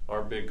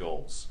our big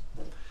goals.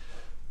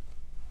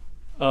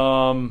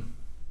 Let's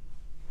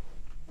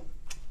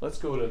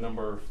go to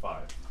number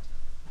 5.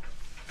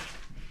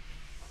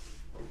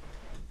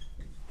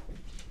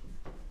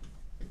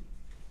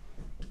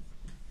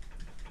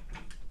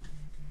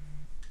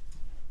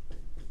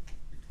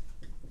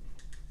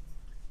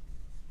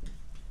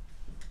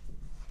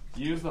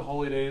 Use the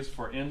holy days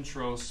for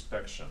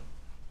introspection.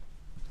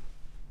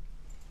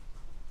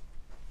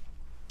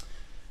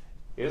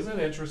 Isn't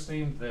it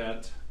interesting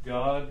that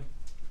God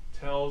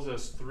tells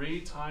us 3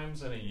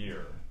 times in a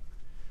year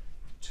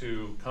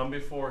to come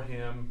before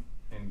Him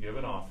and give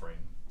an offering?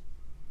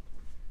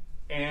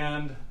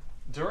 And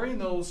during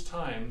those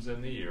times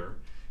in the year,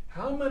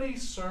 how many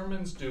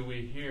sermons do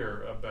we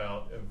hear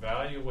about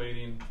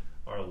evaluating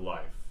our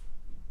life?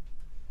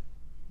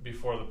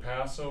 Before the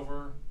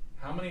Passover,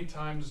 how many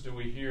times do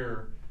we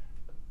hear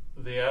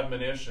the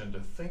admonition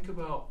to think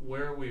about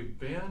where we've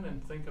been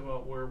and think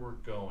about where we're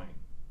going?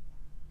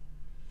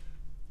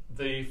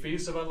 The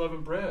Feast of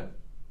Unleavened Bread,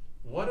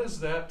 what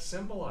does that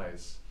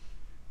symbolize?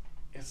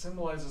 It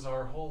symbolizes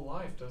our whole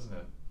life, doesn't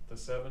it? The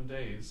 7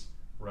 days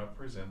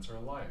represents our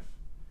life.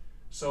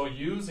 So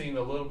using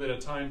a little bit of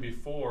time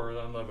before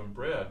unleavened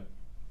bread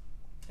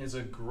is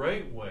a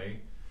great way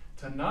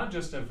to not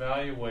just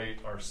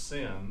evaluate our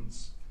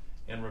sins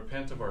and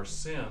repent of our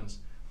sins,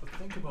 but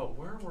think about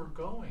where we're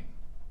going.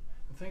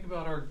 And think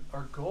about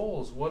our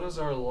goals. What does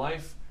our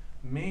life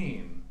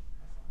mean?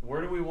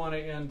 Where do we want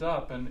to end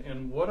up?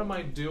 And what am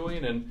I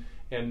doing?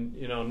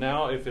 And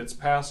now if it's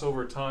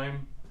Passover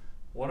time,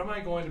 what am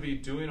I going to be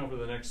doing over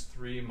the next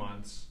 3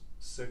 months,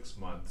 6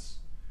 months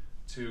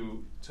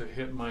to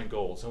hit my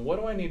goals? And what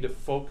do I need to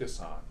focus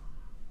on?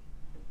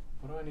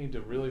 What do I need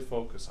to really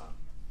focus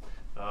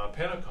on?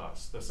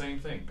 Pentecost, the same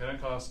thing.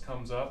 Pentecost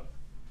comes up,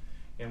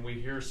 and we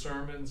hear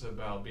sermons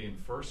about being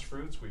first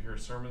fruits. We hear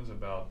sermons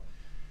about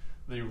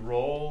the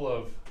role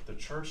of the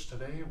church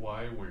today,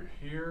 why we're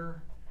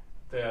here,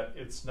 that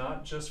it's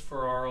not just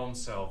for our own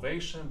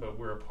salvation, but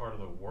we're a part of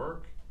the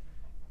work,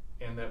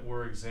 and that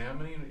we're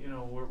examining,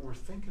 we're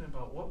thinking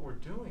about what we're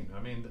doing. I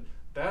mean,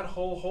 that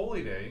whole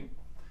holy day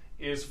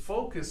is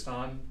focused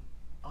on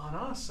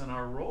us and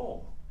our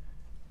role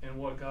and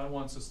what God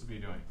wants us to be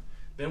doing.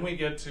 Then we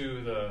get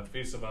to the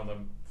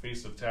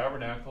Feast of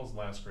Tabernacles,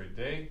 last great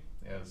day,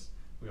 as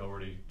we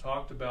already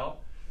talked about.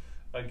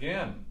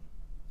 Again,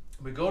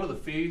 we go to the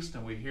feast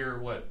and we hear,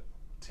 what,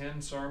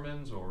 10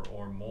 sermons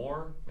or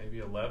more, maybe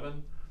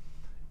 11.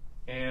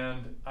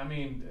 And I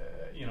mean,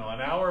 an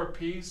hour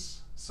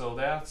apiece, so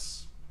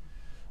that's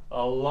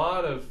a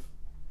lot of,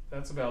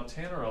 that's about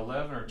 10 or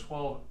 11 or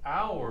 12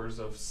 hours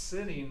of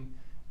sitting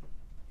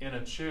in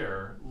a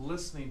chair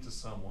listening to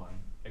someone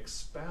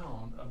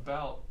expound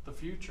about the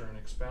future and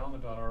expound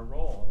about our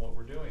role and what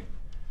we're doing.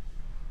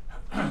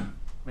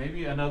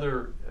 Maybe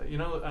another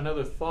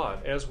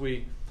thought as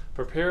we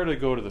prepare to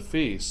go to the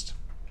feast,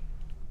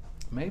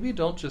 maybe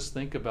don't just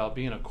think about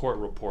being a court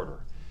reporter,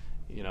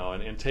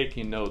 and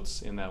taking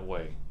notes in that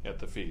way at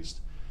the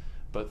feast,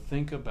 but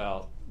think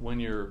about when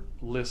you're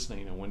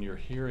listening and when you're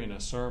hearing a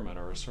sermon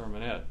or a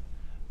sermonette,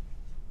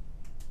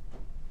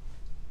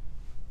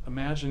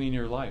 imagining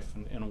your life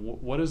and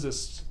what is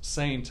this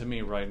saying to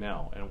me right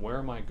now, and where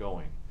am I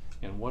going,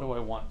 and what do I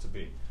want to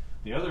be.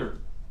 The other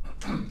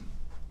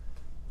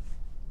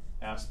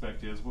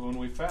aspect is when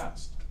we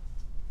fast.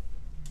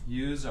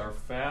 Use our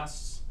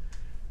fasts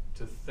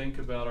to think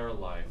about our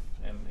life.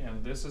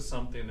 And this is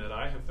something that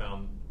I have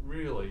found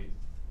really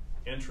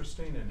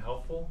interesting and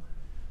helpful,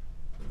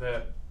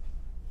 that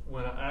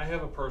when I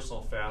have a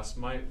personal fast,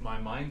 my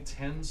mind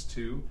tends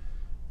to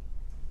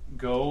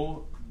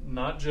go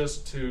not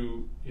just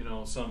to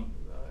some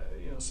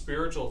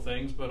spiritual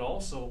things, but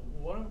also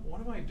what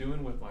am I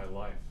doing with my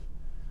life?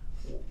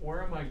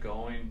 Where am I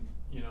going?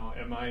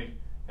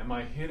 Am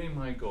I hitting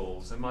my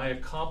goals? Am I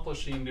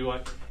accomplishing?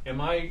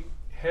 Am I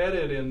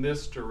headed in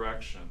this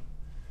direction?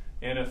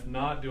 And if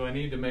not, do I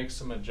need to make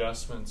some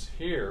adjustments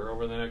here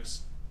over the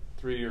next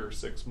 3 or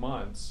 6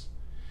 months?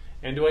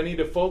 And do I need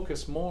to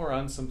focus more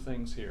on some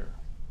things here?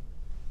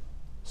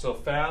 So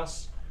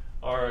fasts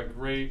are a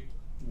great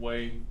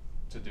way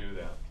to do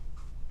that.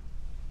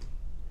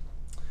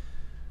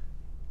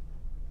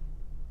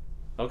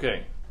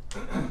 Okay,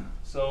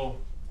 so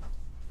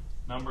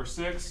number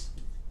 6,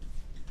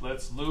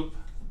 let's loop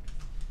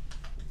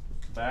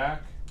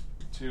back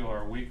to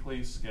our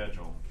weekly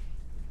schedule.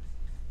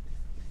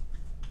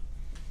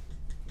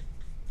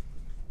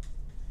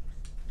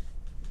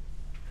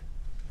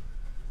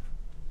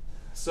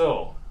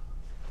 So,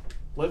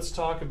 let's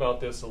talk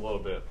about this a little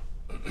bit.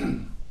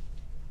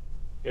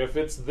 If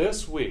it's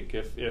this week,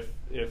 if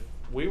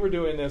we were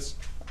doing this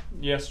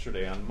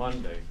yesterday on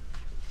Monday,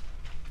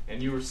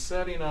 and you were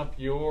setting up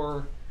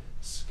your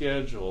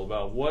schedule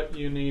about what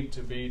you need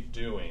to be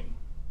doing,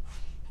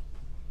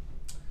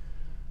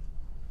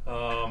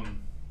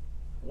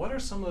 what are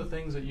some of the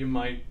things that you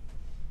might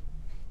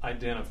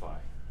identify?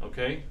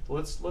 Okay,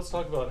 let's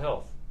talk about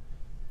health.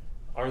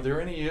 Are there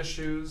any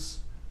issues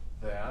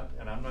that,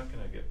 and I'm not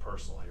going to get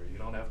personal here, you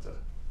don't have to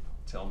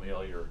tell me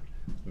all your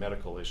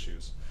medical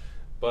issues,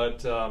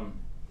 but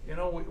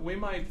we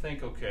might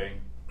think, okay,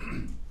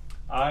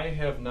 I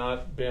have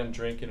not been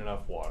drinking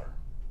enough water.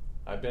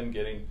 I've been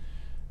getting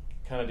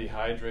kind of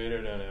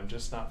dehydrated and I'm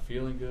just not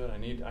feeling good.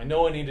 I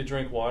know I need to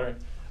drink water.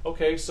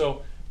 Okay,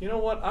 so you know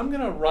what? I'm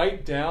going to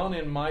write down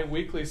in my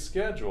weekly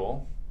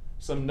schedule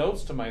some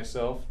notes to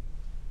myself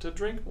to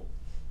drink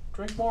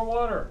more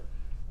water.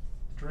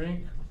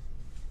 Drink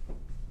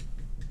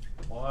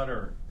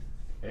water,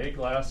 8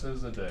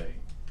 glasses a day,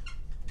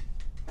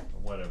 or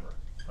whatever,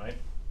 right?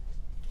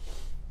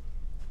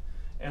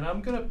 And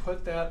I'm going to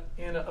put that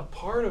in a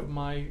part of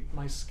my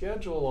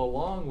schedule,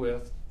 along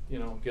with,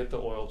 get the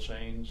oil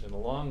change, and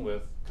along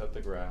with cut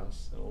the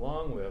grass, and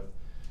along with,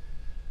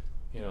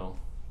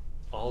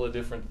 all the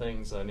different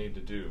things I need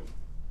to do.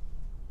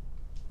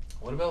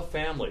 What about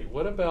family?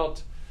 What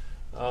about,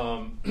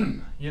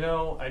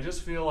 I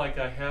just feel like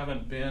I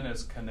haven't been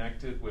as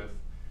connected with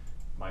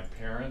my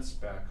parents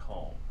back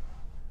home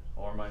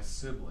or my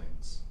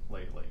siblings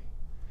lately.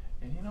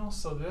 And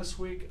so this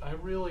week I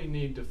really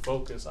need to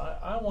focus.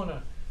 I want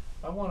to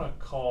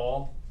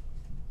call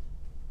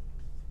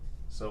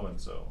so and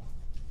so.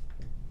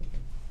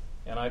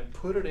 And I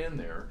put it in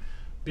there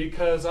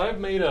because I've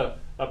made a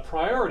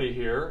priority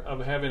here of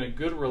having a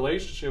good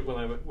relationship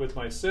with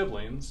my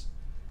siblings,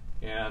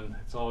 and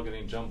it's all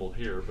getting jumbled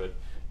here, but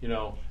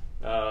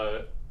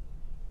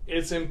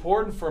it's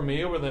important for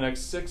me over the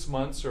next 6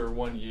 months or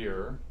 1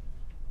 year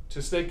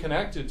to stay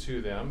connected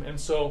to them. And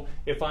so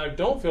if I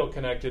don't feel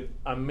connected,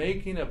 I'm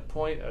making a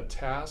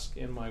task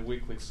in my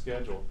weekly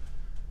schedule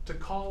to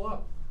call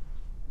up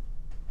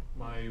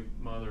my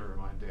mother or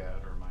my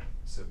dad or my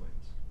siblings.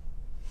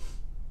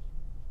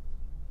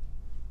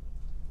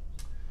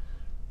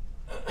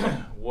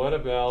 What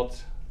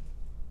about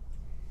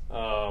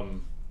what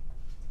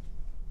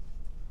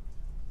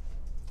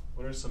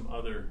are some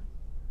other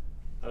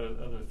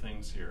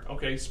things here?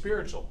 Okay,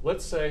 spiritual.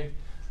 Let's say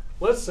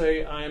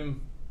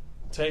I'm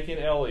taking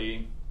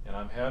LE and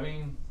I'm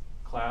having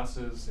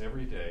classes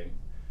every day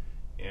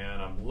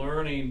and I'm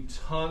learning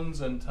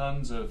tons and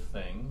tons of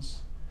things.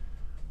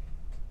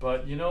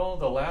 But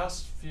the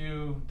last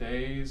few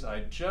days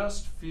I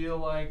just feel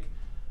like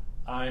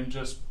I'm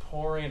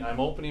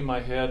opening my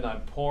head and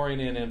I'm pouring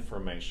in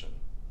information.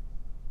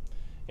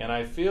 And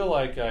I feel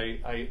like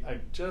I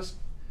just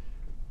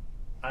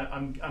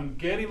I'm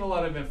getting a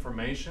lot of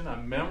information.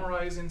 I'm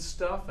memorizing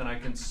stuff, and I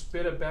can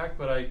spit it back.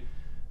 But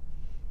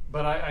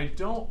I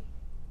don't.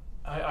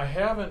 I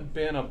haven't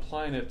been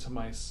applying it to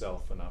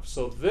myself enough.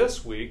 So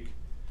this week,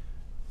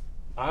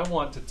 I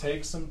want to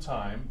take some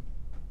time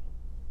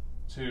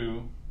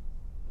to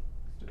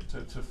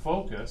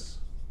focus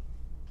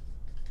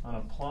on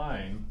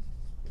applying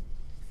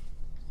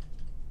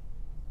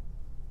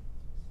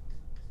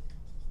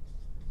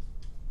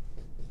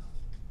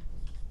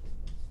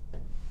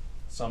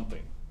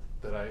something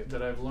that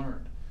I've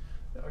learned,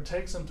 or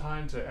take some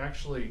time to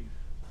actually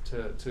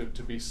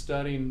to be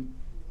studying,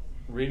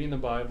 reading the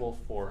Bible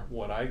for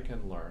what I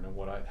can learn and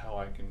how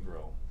I can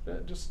grow.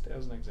 Just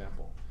as an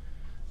example,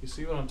 you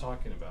see what I'm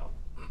talking about.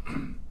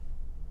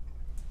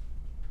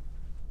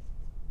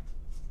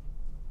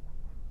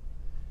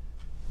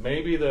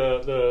 Maybe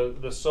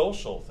the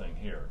social thing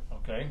here,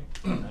 okay,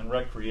 and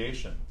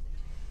recreation.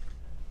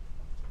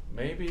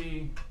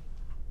 Maybe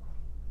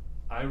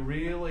I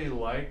really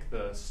like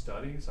the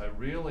studies. I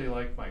really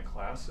like my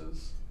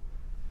classes,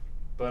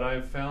 but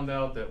I've found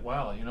out that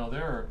wow,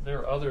 there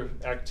are other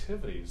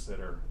activities that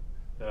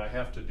I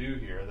have to do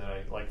here that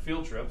I like,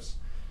 field trips,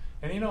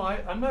 and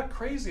I'm not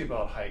crazy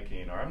about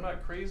hiking, or I'm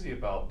not crazy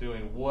about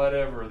doing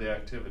whatever the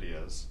activity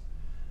is,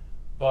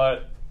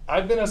 but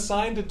I've been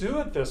assigned to do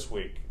it this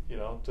week,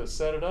 to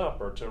set it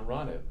up or to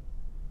run it,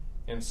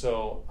 and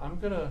so I'm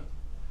gonna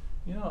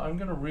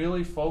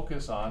really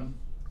focus on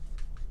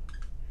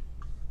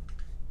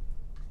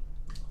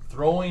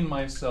throwing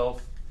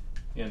myself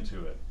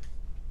into it,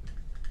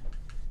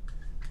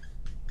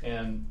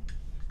 and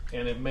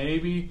it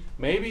maybe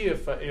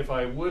if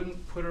I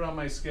wouldn't put it on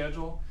my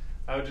schedule,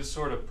 I would just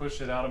sort of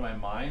push it out of my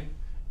mind,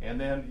 and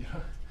then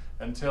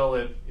until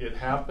it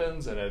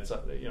happens, and it's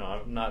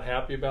I'm not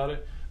happy about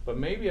it. But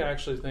maybe I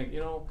actually think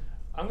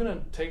I'm going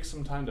to take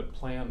some time to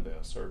plan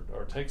this,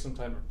 or take some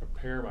time to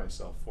prepare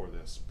myself for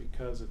this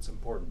because it's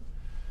important.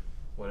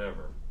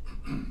 Whatever.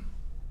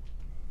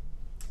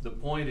 The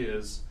point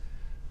is,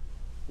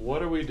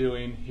 what are we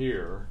doing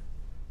here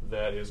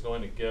that is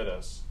going to get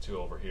us to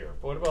over here?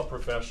 But what about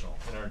professional,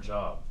 in our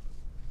job?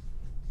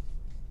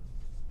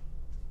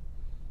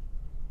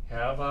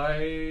 Have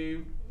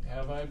I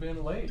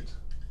been late?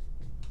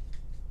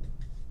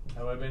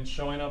 Have I been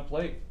showing up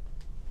late?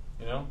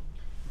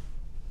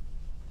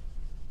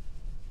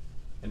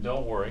 And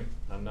don't worry,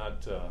 I'm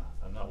not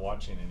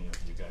watching any of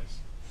you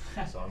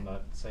guys, so I'm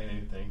not saying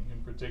anything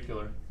in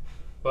particular.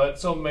 But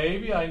so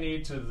maybe I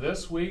need to,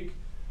 this week,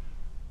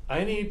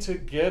 I need to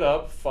get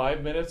up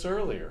 5 minutes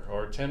earlier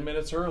or 10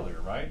 minutes earlier,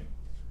 right?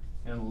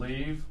 And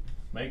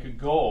make a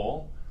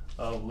goal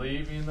of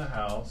leaving the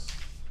house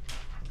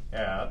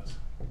at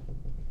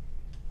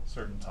a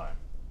certain time.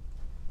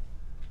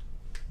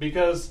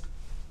 Because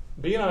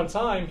being on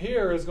time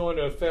here is going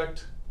to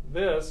affect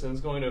this, and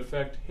it's going to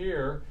affect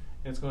here,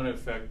 and it's going to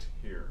affect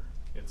here.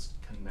 It's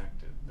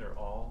connected. They're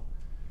all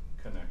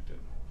connected.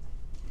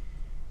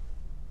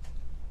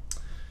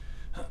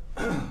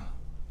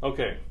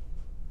 Okay.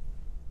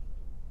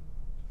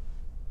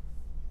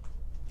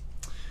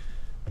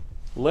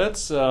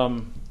 Let's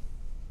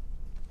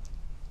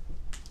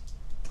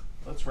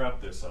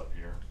wrap this up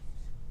here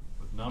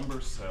with number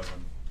 7,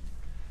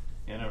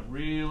 and it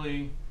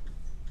really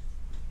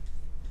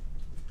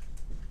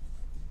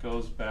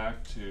goes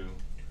back to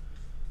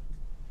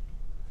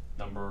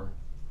number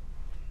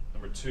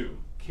 2.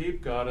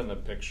 Keep God in the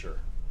picture.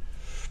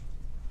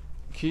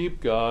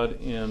 Keep God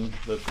in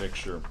the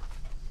picture.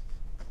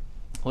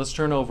 Let's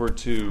turn over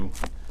to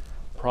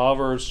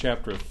Proverbs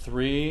chapter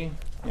 3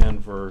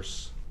 and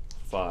verse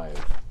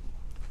 5.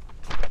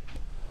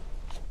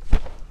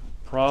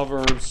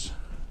 Proverbs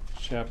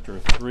chapter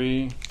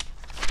 3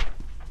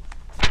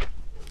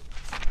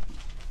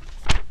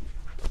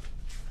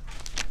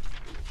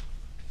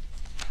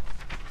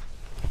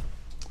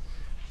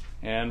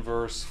 and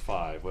verse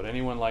 5. Would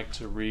anyone like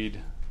to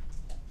read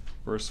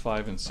verse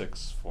 5 and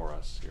 6 for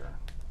us here?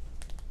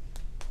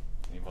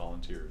 Any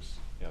volunteers?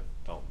 Yeah,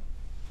 Dalton.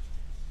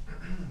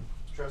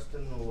 Trust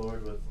in the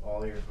Lord with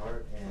all your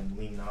heart, and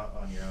lean not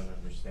on your own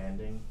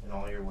understanding. In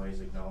all your ways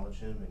acknowledge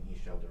him, and he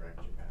shall direct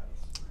your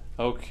paths.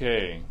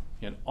 Okay.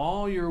 In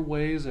all your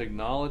ways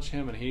acknowledge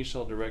him, and he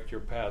shall direct your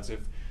paths.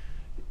 If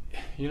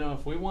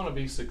we want to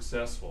be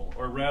successful,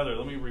 or rather,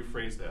 let me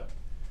rephrase that.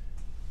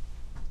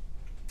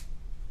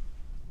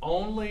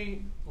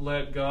 Only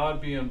let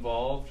God be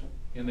involved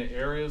in the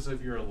areas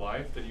of your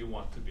life that you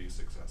want to be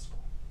successful.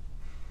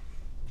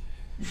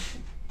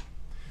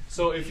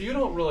 So if you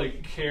don't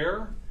really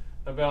care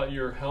about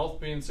your health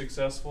being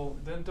successful,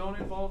 then don't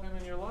involve him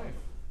in your life.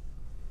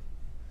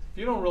 If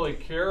you don't really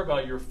care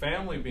about your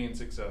family being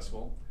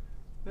successful,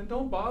 then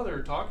don't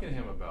bother talking to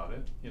him about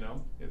it.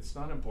 It's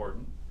not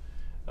important.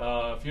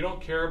 If you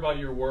don't care about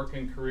your work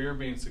and career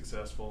being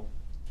successful,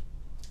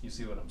 you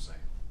see what I'm saying.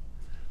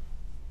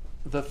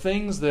 The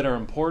things that are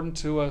important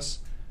to us,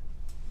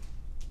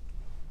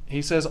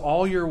 he says,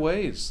 all your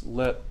ways,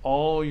 let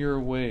all your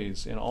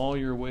ways, in all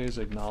your ways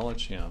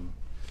acknowledge him,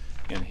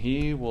 and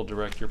he will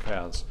direct your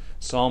paths.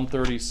 Psalm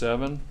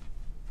 37,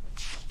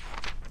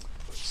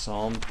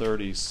 Psalm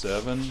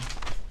 37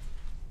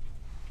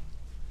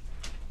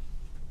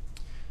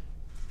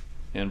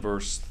 and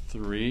verse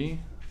 3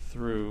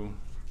 through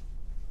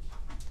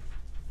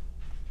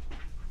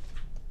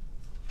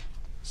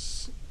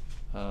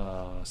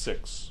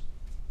 6.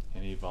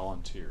 Any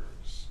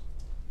volunteers?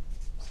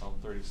 Psalm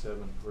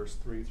 37, verse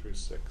 3 through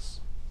 6.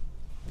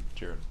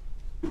 Jared.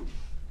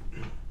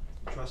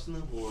 Trust in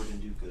the Lord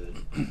and do good,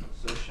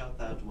 so shalt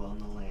thou dwell in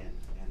the land,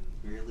 and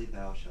verily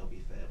thou shalt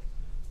be fed.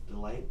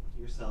 Delight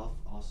yourself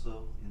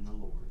also in the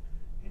Lord,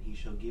 and he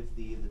shall give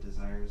thee the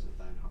desires of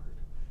thine heart.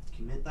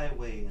 Commit thy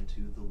way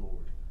unto the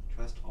Lord.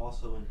 Trust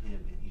also in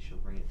him, and he shall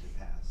bring it to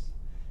pass.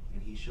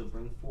 And he shall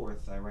bring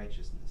forth thy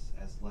righteousness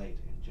as light,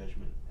 and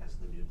judgment as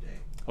the noonday.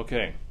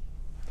 Okay.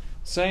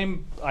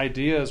 Same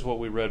idea as what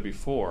we read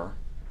before,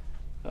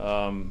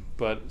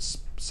 but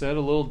said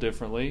a little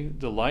differently.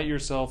 Delight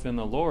yourself in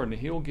the Lord, and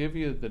he will give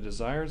you the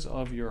desires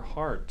of your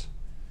heart.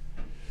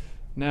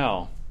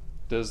 Now,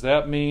 does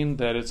that mean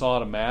that it's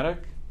automatic?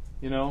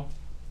 You know,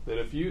 that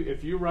if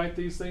you write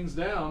these things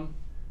down,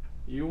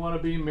 you want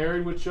to be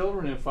married with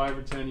children in 5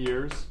 or 10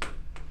 years.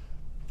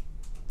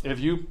 If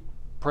you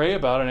pray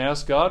about it and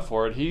ask God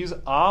for it, he's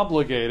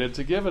obligated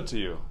to give it to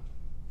you.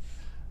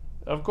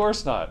 Of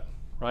course not,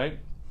 right?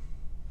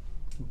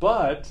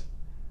 But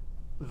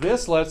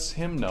this lets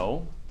him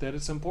know that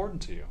it's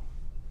important to you.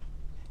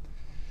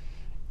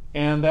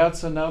 And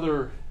that's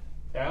another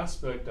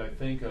aspect, I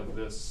think, of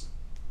this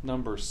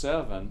number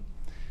 7,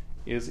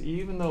 is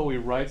even though we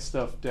write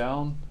stuff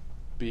down,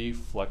 be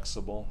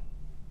flexible.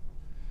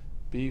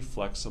 Be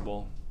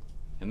flexible.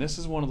 And this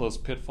is one of those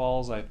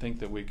pitfalls I think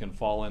that we can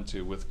fall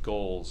into with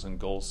goals and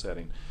goal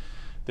setting.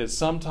 That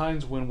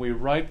sometimes when we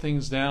write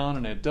things down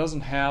and it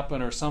doesn't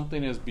happen, or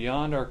something is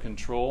beyond our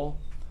control,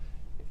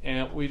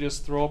 and we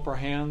just throw up our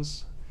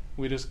hands,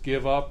 we just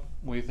give up,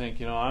 we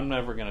think, I'm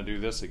never going to do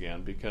this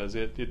again because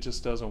it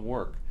just doesn't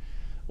work.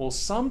 Well,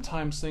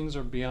 sometimes things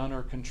are beyond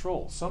our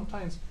control.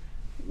 Sometimes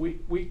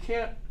we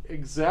can't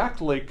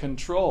exactly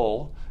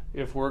control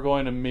if we're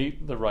going to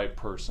meet the right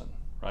person,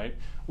 right?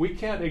 We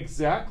can't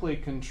exactly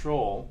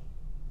control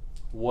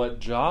what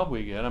job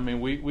we get. I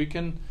mean, we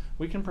can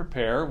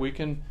prepare, we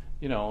can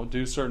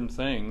do certain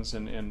things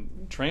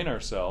and train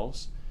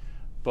ourselves,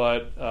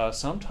 but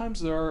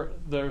sometimes there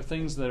are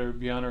things that are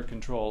beyond our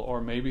control,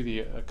 or maybe the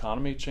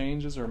economy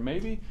changes, or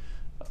maybe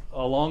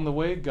along the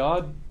way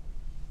God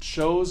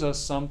shows us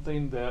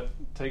something that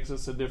takes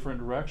us a different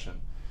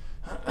direction.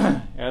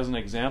 As an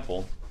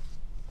example,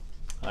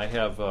 I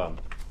have I'm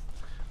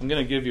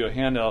going to give you a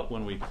handout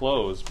when we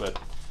close, but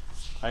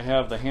I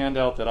have the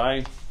handout that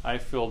I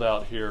filled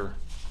out here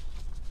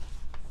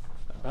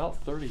about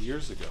 30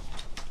 years ago.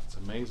 It's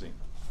amazing.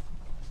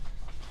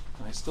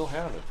 And I still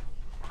have it.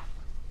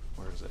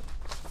 Where is it?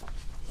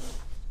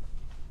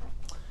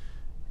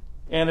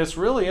 And it's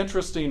really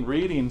interesting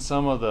reading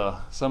some of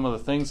the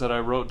things that I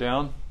wrote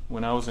down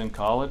when I was in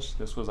college.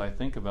 This was, I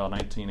think, about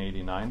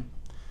 1989.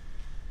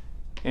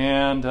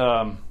 And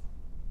I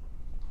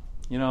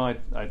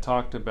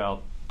talked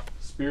about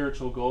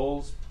spiritual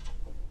goals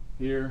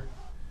here,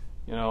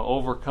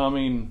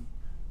 overcoming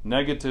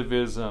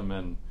negativism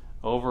and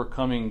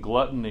overcoming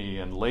gluttony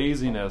and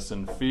laziness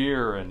and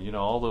fear and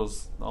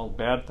all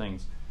bad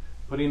things,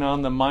 putting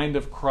on the mind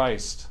of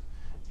Christ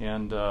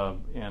and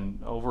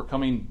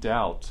overcoming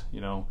doubt.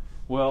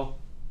 Well,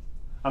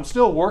 I'm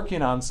still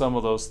working on some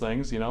of those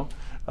things,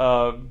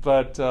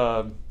 but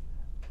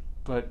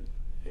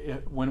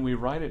when we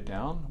write it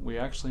down, we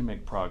actually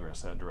make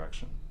progress that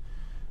direction.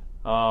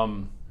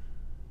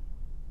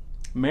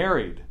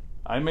 Married.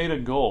 I made a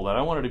goal that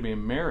I wanted to be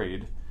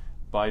married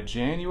by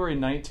January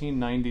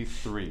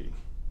 1993.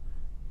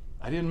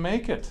 I didn't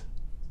make it.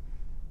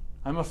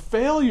 I'm a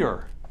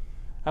failure.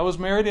 I was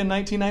married in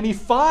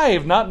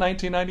 1995, not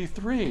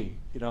 1993.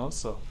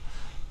 So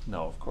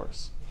no, of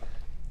course,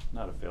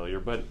 not a failure.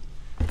 But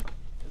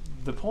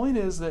the point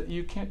is that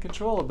you can't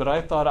control it. But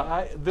I thought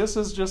I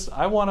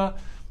want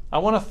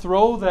to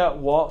throw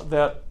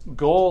that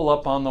goal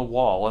up on the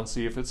wall and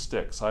see if it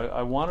sticks.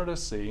 I wanted to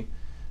see.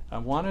 I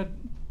wanted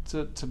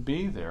to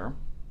be there,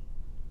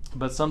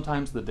 but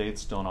sometimes the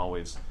dates don't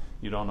always.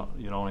 You don't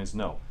always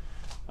know.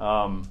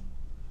 I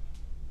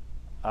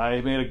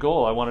made a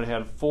goal. I wanted to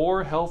have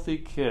 4 healthy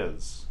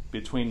kids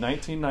between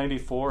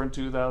 1994 and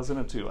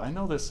 2002. I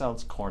know this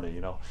sounds corny,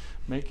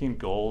 making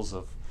goals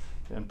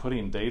and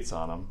putting dates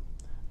on them,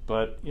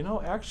 but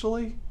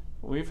actually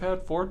we've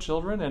had 4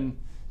 children, and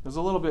it was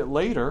a little bit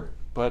later,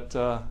 but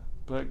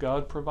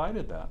God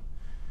provided that.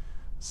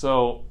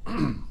 So.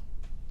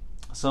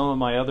 Some of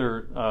my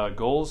other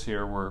goals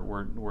here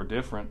were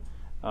different.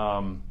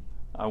 I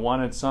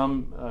wanted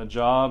some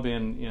job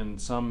in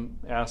some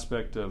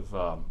aspect of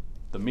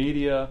the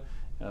media,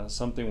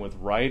 something with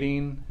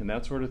writing and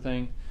that sort of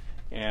thing.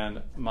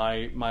 And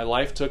my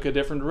life took a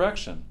different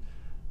direction.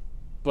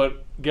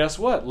 But guess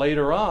what?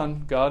 Later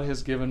on, God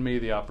has given me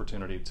the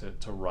opportunity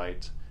to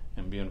write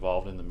and be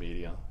involved in the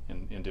media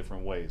in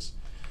different ways.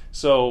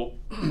 So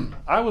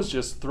I was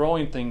just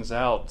throwing things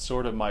out,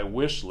 sort of my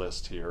wish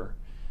list here.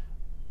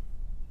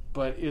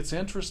 but it's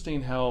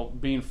interesting how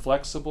being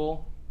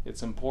flexible,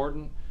 it's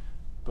important,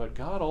 but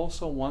God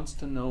also wants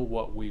to know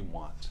what we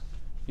want.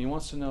 He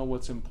wants to know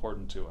what's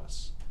important to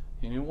us.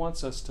 And He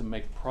wants us to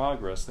make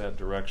progress that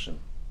direction.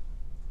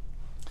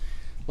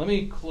 Let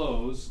me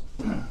close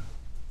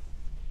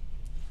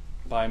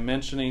by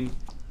mentioning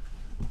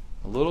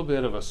a little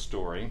bit of a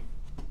story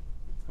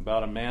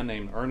about a man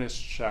named Ernest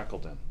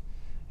Shackleton.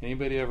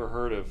 Anybody ever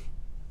heard of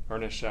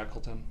Ernest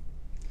Shackleton?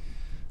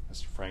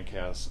 Mr. Frank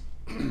has.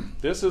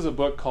 This is a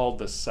book called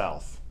The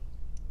South.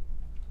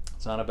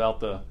 It's not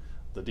about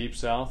the Deep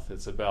South.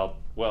 It's about,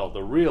 well,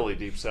 the really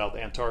Deep South,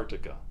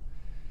 Antarctica.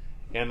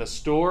 And the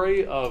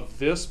story of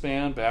this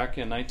man back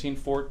in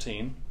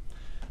 1914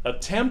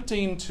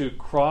 attempting to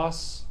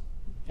cross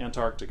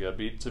Antarctica,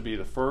 to be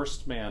the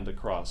first man to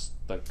cross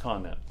the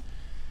continent.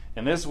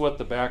 And this is what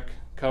the back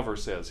cover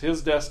says.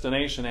 His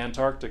destination,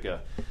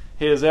 Antarctica.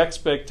 His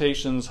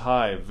expectations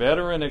high.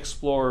 Veteran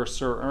explorer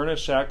Sir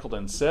Ernest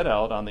Shackleton set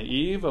out on the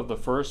eve of the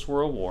First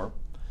World War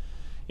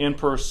in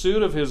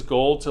pursuit of his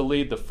goal to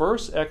lead the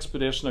first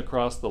expedition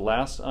across the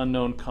last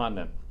unknown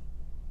continent.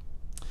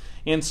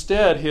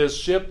 Instead, his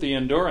ship, the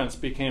Endurance,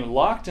 became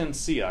locked in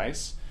sea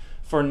ice.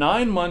 For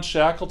 9 months,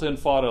 Shackleton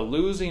fought a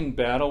losing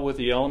battle with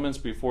the elements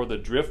before the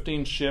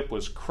drifting ship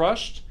was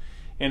crushed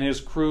and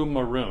his crew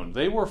marooned.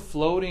 They were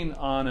floating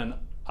on an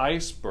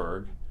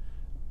iceberg,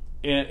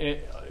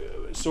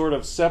 sort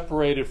of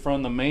separated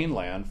from the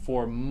mainland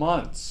for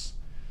months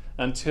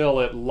until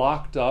it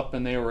locked up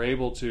and they were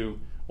able to,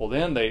 well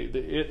then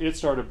it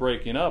started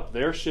breaking up.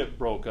 Their ship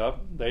broke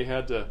up. They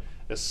had to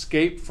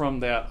escape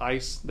from that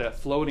ice, that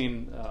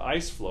floating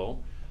ice floe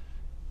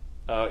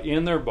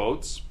in their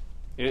boats.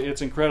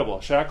 It's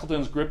incredible.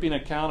 Shackleton's gripping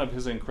account of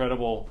his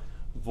incredible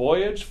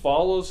voyage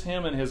follows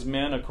him and his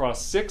men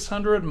across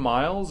 600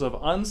 miles of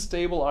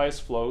unstable ice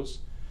floes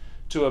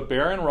to a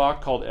barren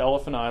rock called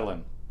Elephant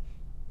Island.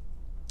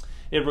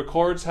 It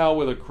records how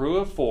with a crew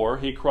of 4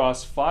 he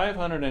crossed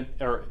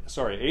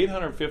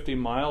 850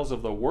 miles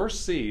of the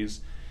worst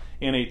seas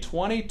in a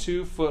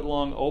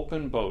 22-foot-long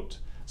open boat.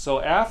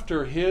 So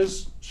after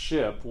his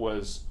ship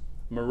was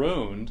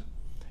marooned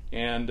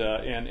and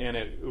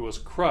it was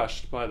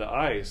crushed by the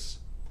ice,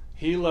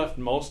 he left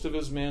most of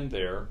his men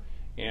there,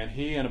 and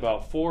he and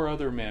about 4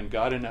 other men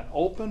got in an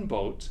open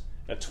boat,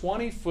 a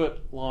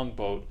 20-foot-long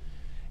boat,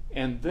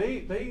 and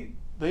they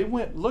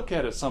went, look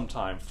at it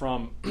sometime,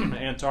 from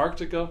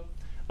Antarctica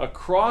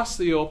across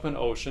the open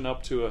ocean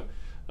up to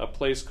a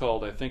place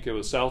called, I think it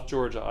was South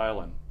Georgia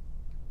Island.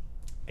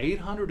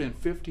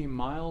 850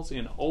 miles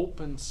in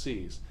open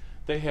seas.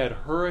 They had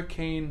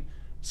hurricane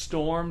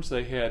storms,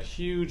 they had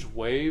huge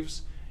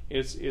waves.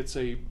 It's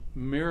a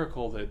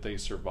miracle that they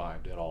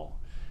survived at all.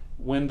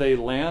 When they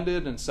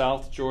landed in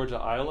South Georgia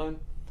Island,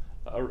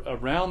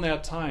 around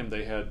that time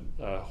they had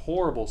a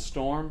horrible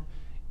storm,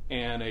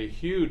 and a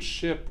huge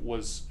ship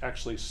was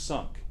actually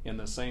sunk in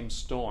the same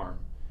storm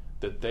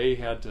that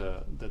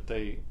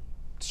they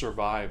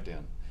survived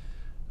in.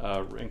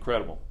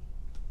 Incredible.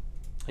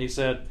 He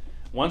said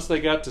once they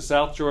got to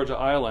South Georgia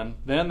Island,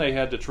 then they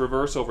had to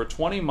traverse over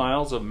 20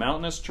 miles of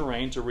mountainous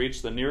terrain to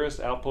reach the nearest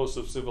outpost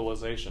of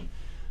civilization.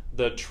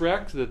 The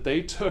trek that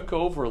they took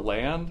over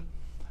land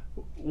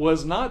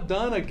was not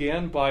done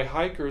again by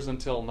hikers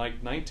until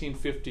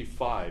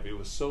 1955. It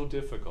was so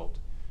difficult.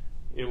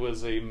 It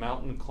was a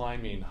mountain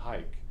climbing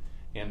hike,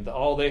 and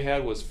all they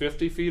had was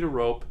 50 feet of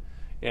rope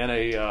and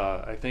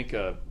I think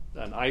an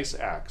ice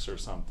axe or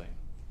something.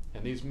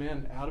 And these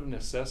men, out of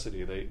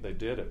necessity, they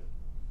did it.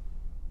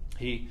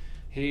 He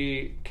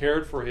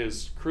cared for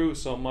his crew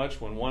so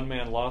much. When one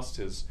man lost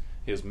his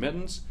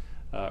mittens,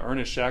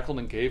 Ernest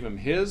Shackleton gave him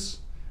his.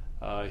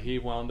 He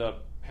wound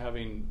up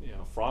having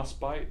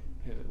frostbite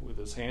with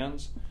his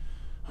hands.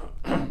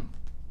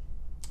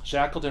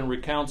 Shackleton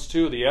recounts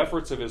too the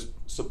efforts of his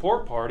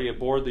support party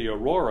aboard the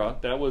Aurora.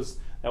 That was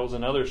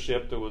another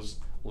ship that was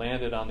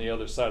landed on the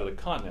other side of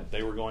the continent.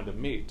 They were going to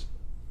meet.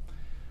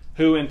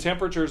 Who, in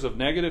temperatures of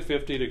negative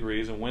 50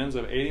 degrees and winds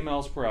of 80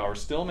 miles per hour,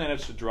 still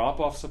managed to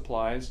drop off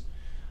supplies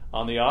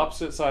on the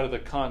opposite side of the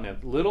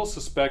continent, little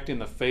suspecting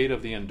the fate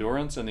of the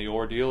Endurance and the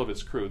ordeal of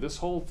its crew. This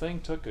whole thing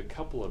took a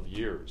couple of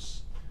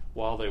years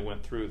while they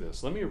went through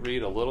this. Let me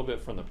read a little bit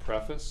from the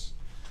preface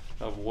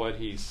of what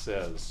he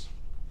says.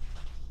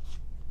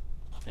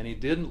 And he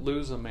didn't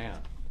lose a man.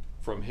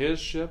 From his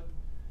ship,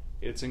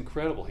 it's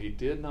incredible. He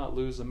did not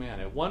lose a man.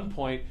 At one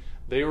point,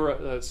 they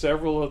were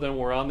several of them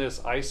were on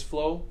this ice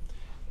floe,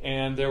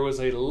 and there was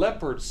a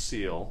leopard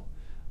seal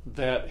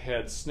that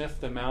had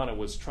sniffed them out and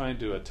was trying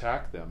to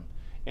attack them,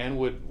 and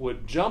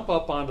would jump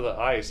up onto the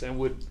ice and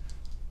would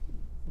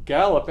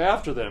gallop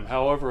after them.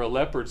 However, a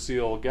leopard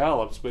seal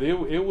gallops, but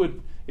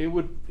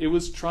it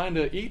was trying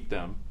to eat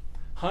them,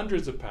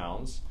 hundreds of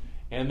pounds,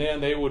 and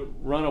then they would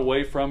run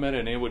away from it,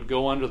 and it would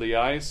go under the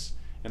ice,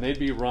 and they'd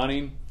be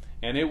running,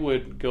 and it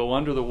would go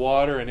under the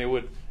water, and it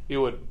would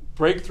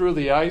break through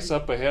the ice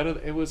up ahead of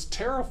it. It was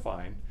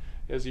terrifying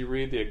as you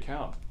read the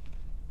account.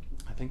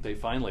 I think they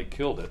finally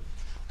killed it,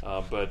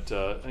 but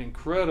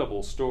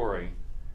incredible story